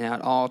God, and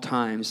at all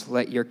times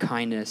let your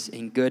kindness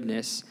and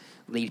goodness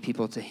lead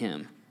people to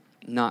Him.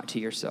 not to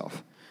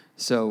yourself.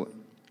 So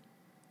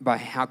by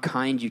how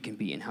kind you can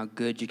be and how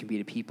good you can be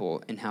to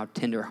people and how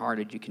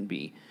tender-hearted you can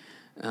be,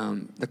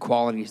 the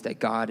qualities that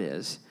God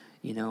is,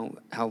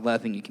 how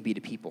loving you can be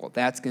to people,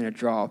 that's going to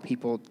draw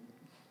people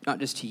not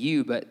just to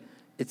you, but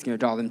it's going to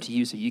draw them to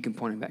you so you can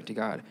point them back to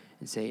God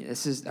and say,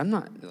 I'm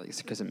not,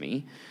 it's because of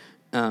me.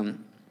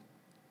 And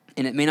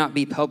it may not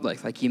be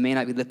public. Like, you may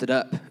not be lifted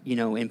up,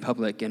 in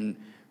public, and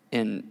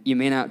you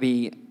may not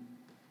be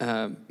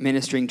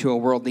ministering to a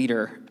world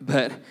leader,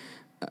 but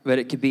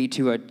it could be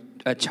to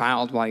a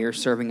child while you're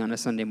serving on a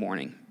Sunday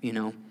morning,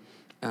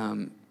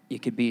 You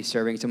could be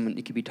serving someone,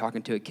 you could be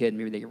talking to a kid,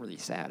 maybe they get really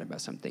sad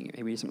about something.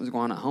 Maybe something's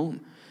going on at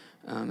home,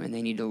 and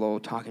they need a little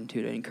talking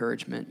to,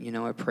 encouragement,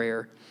 a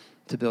prayer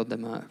to build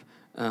them up.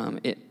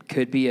 It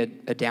could be a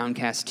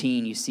downcast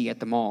teen you see at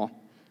the mall,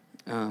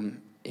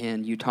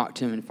 and you talk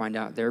to them and find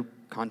out they're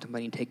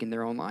contemplating taking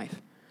their own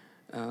life.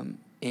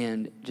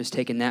 And just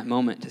taking that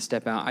moment to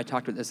step out. I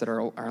talked about this at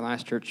our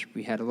last church.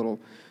 We had a little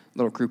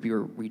group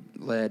we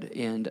led,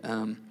 and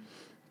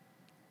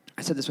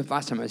I said this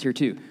last time I was here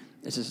too.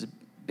 This is a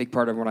big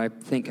part of what I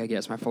think, I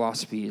guess, my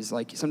philosophy is,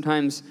 like,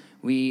 sometimes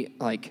we,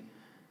 like,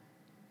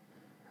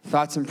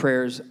 thoughts and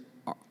prayers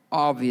are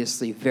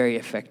obviously very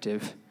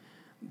effective,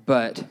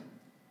 but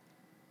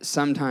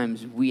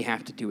sometimes we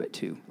have to do it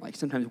too. Like,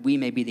 sometimes we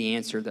may be the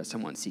answer that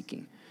someone's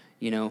seeking.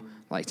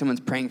 Like,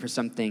 someone's praying for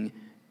something,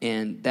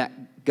 and that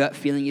gut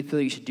feeling you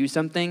feel you should do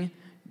something,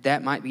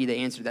 that might be the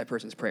answer to that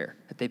person's prayer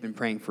that they've been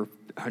praying for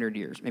 100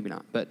 years, maybe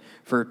not, but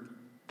for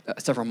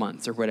several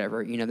months or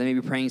whatever. They may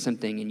be praying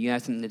something, and you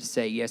have something to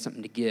say, you have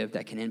something to give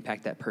that can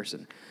impact that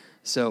person.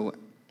 So,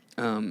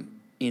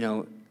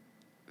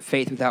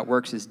 faith without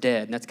works is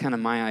dead, and that's kind of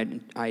my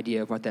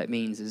idea of what that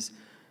means is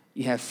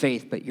you have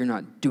faith, but you're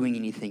not doing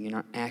anything, you're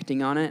not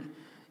acting on it.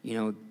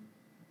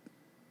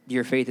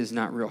 Your faith is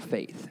not real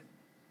faith.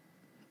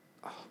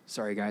 Oh,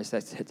 sorry, guys,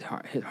 that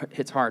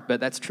hits hard,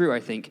 but that's true, I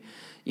think.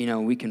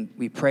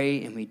 We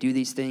pray and we do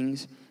these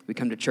things, we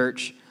come to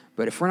church,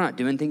 but if we're not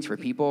doing things for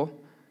people,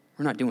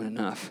 we're not doing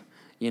enough,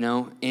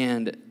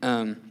 and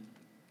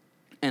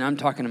I'm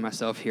talking to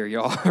myself here,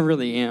 y'all. I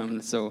really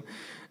am. So,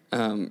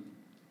 so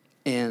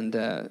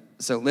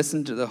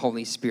listen to the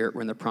Holy Spirit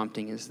when the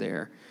prompting is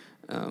there.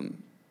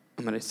 I'm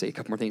going to say a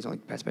couple more things. I'll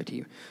pass it back to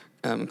you.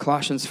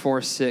 Colossians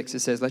 4:6, it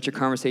says, "Let your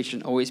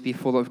conversation always be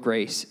full of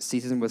grace,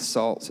 seasoned with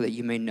salt, so that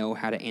you may know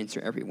how to answer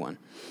everyone."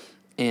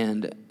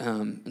 And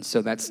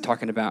so that's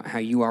talking about how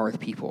you are with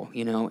people,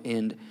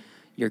 and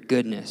your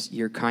goodness,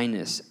 your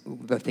kindness,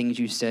 the things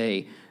you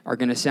say are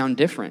going to sound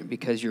different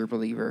because you're a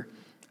believer.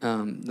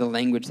 The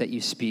language that you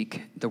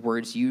speak, the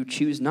words you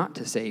choose not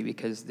to say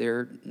because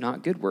they're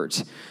not good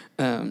words.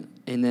 And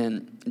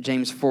then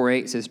James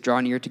 4:8 says,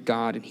 "Draw near to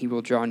God, and he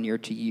will draw near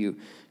to you.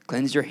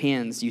 Cleanse your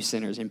hands, you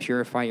sinners, and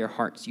purify your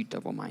hearts, you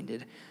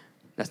double-minded."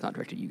 That's not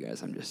directed to you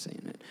guys, I'm just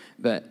saying it.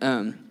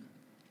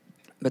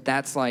 But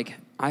that's like,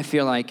 I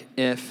feel like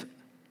if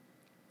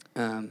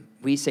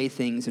we say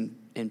things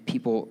and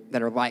people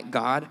that are like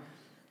God,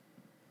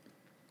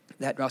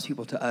 that draws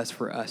people to us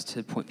for us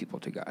to point people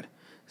to God.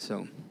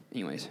 So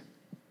anyways,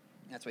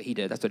 that's what he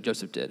did. That's what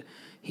Joseph did.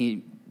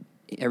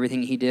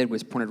 Everything he did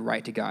was pointed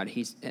right to God.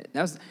 He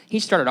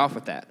started off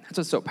with that. That's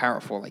what's so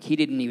powerful. Like, he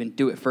didn't even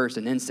do it first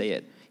and then say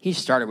it. He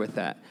started with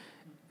that.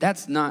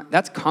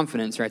 That's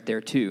confidence right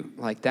there too.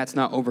 Like, that's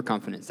not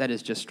overconfidence. That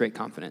is just straight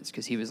confidence,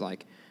 because he was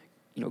like,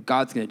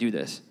 God's going to do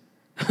this.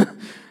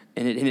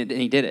 and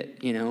he did it,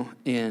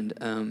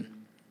 And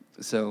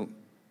so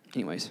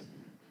anyways,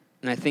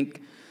 and I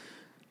think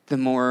the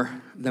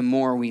more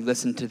we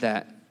listen to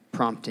that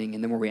prompting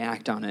and the more we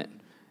act on it,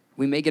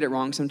 we may get it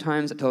wrong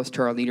sometimes. I tell this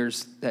to our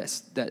leaders,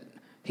 that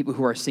people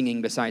who are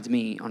singing besides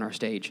me on our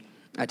stage,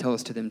 I tell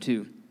this to them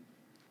too.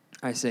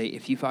 I say,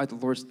 if you feel like the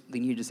Lord's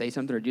leading you to say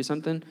something or do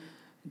something,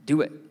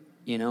 do it.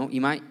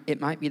 It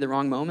might be the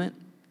wrong moment.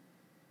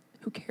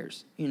 Who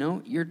cares?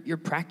 You're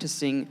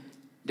practicing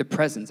the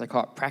presence. I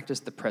call it practice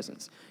the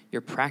presence.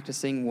 You're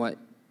practicing what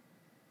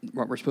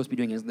we're supposed to be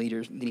doing as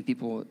leaders, leading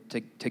people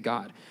to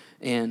God.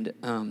 And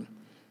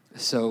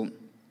so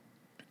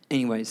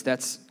anyways,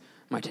 that's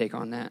my take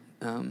on that.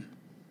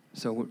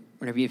 So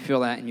whenever you feel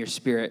that in your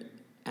spirit,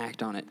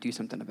 act on it. Do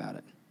something about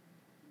it.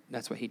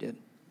 That's what he did.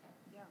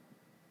 Yeah,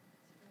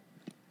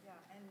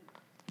 and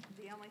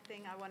the only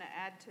thing I want to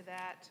add to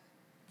that,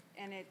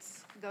 and it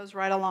goes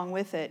right along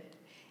with it,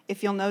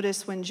 if you'll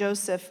notice when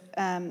Joseph,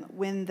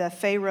 when the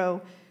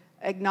Pharaoh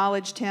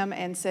acknowledged him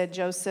and said,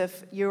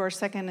 "Joseph, you are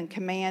second in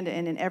command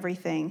and in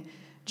everything,"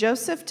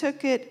 Joseph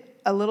took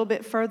it a little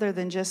bit further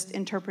than just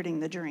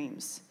interpreting the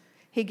dreams.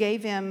 He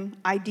gave him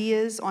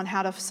ideas on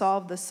how to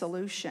solve the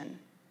solution.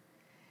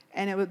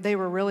 And they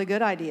were really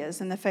good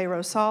ideas, and the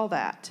Pharaoh saw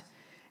that.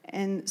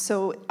 And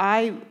so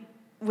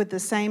with the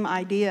same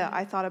idea,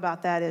 I thought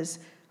about that as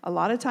a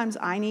lot of times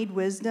I need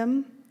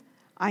wisdom,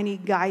 I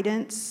need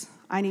guidance,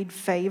 I need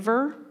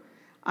favor,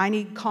 I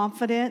need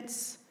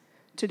confidence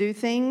to do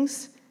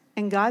things,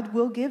 and God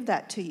will give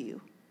that to you.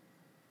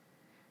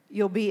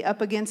 You'll be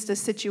up against a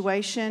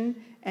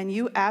situation and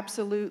you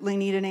absolutely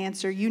need an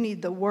answer. You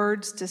need the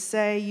words to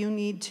say. You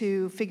need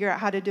to figure out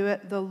how to do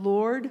it. The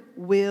Lord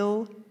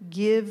will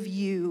give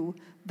you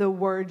the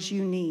words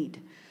you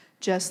need.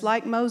 Just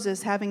like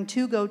Moses having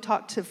to go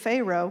talk to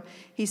Pharaoh,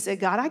 he said,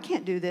 God, I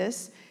can't do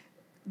this.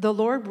 The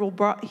Lord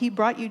he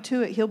brought you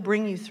to it. He'll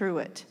bring you through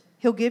it.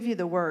 He'll give you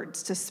the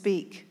words to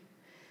speak.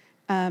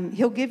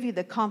 He'll give you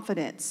the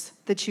confidence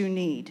that you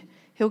need.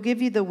 He'll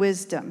give you the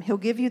wisdom. He'll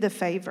give you the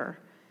favor.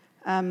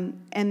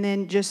 And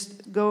then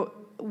just go.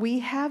 We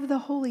have the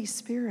Holy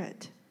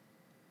Spirit.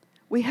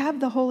 We have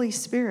the Holy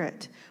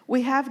Spirit.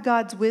 We have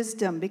God's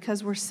wisdom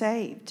because we're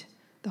saved.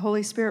 The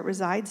Holy Spirit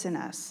resides in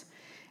us.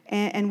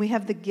 And we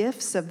have the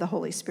gifts of the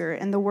Holy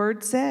Spirit. And the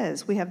Word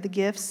says we have the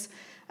gifts.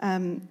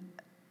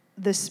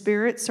 The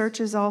Spirit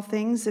searches all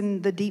things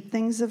and the deep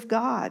things of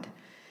God.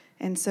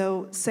 And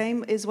so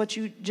same is what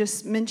you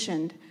just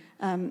mentioned.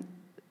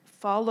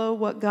 Follow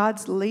what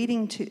God's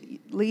leading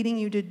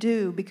you to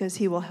do because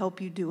He will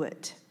help you do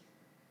it.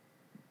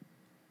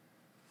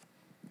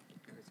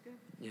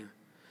 Yeah.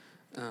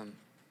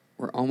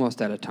 We're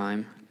almost out of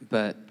time,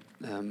 but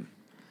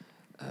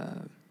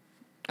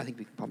I think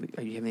we can probably,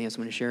 do you have anything else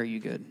you want to share? Are you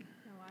good?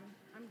 No,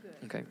 I'm good.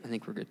 Okay, I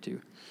think we're good too.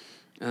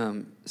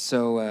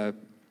 So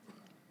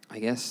I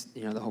guess,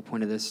 the whole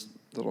point of this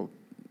little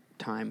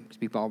time,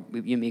 because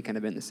you and me kind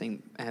of been in the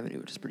same avenue,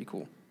 which is pretty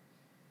cool.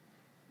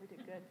 We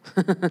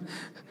did good.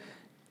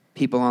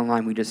 People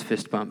online, we just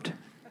fist bumped,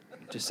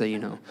 just so you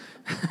know.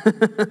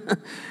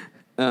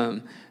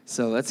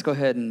 So let's go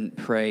ahead and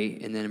pray,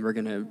 and then we're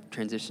going to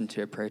transition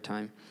to a prayer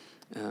time.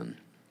 Are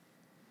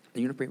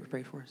you going to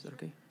pray for us? Is that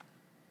okay?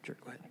 Sure,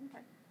 go ahead.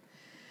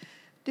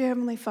 Dear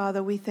Heavenly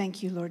Father, we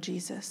thank you, Lord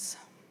Jesus.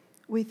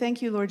 We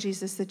thank you, Lord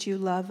Jesus, that you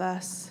love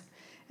us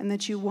and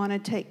that you want to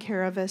take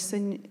care of us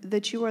and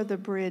that you are the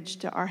bridge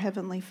to our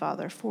Heavenly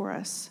Father for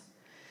us.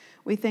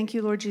 We thank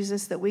you, Lord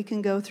Jesus, that we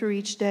can go through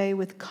each day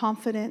with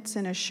confidence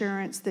and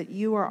assurance that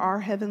you are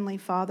our Heavenly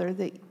Father,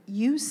 that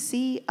you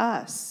see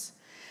us,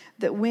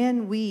 that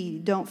when we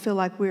don't feel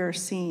like we are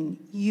seen,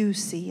 you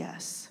see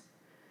us.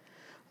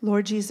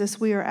 Lord Jesus,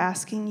 we are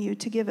asking you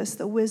to give us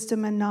the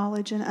wisdom and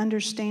knowledge and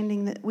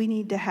understanding that we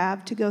need to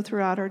have to go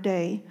throughout our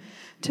day,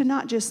 to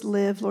not just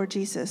live, Lord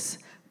Jesus,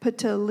 but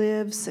to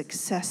live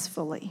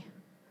successfully.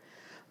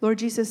 Lord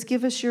Jesus,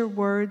 give us your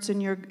words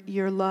and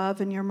your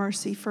love and your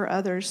mercy for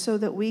others so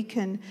that we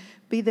can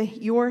be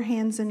your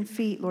hands and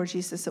feet, Lord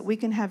Jesus, that we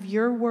can have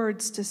your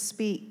words to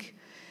speak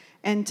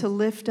and to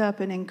lift up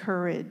and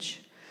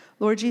encourage.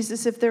 Lord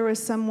Jesus, if there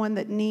is someone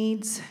that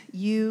needs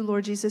you,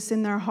 Lord Jesus,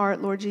 in their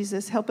heart, Lord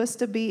Jesus, help us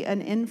to be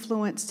an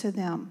influence to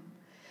them.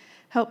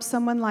 Help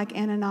someone like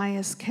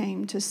Ananias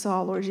came to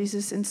Saul, Lord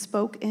Jesus, and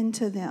spoke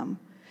into them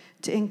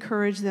to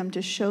encourage them,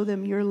 to show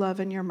them your love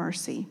and your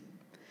mercy.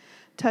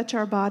 Touch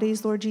our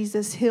bodies, Lord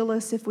Jesus. Heal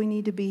us if we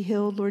need to be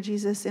healed, Lord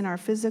Jesus, in our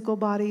physical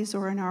bodies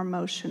or in our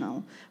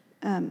emotional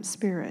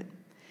spirit.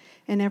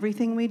 In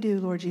everything we do,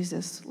 Lord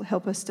Jesus,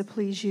 help us to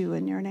please you.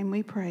 In your name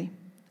we pray.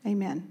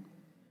 Amen.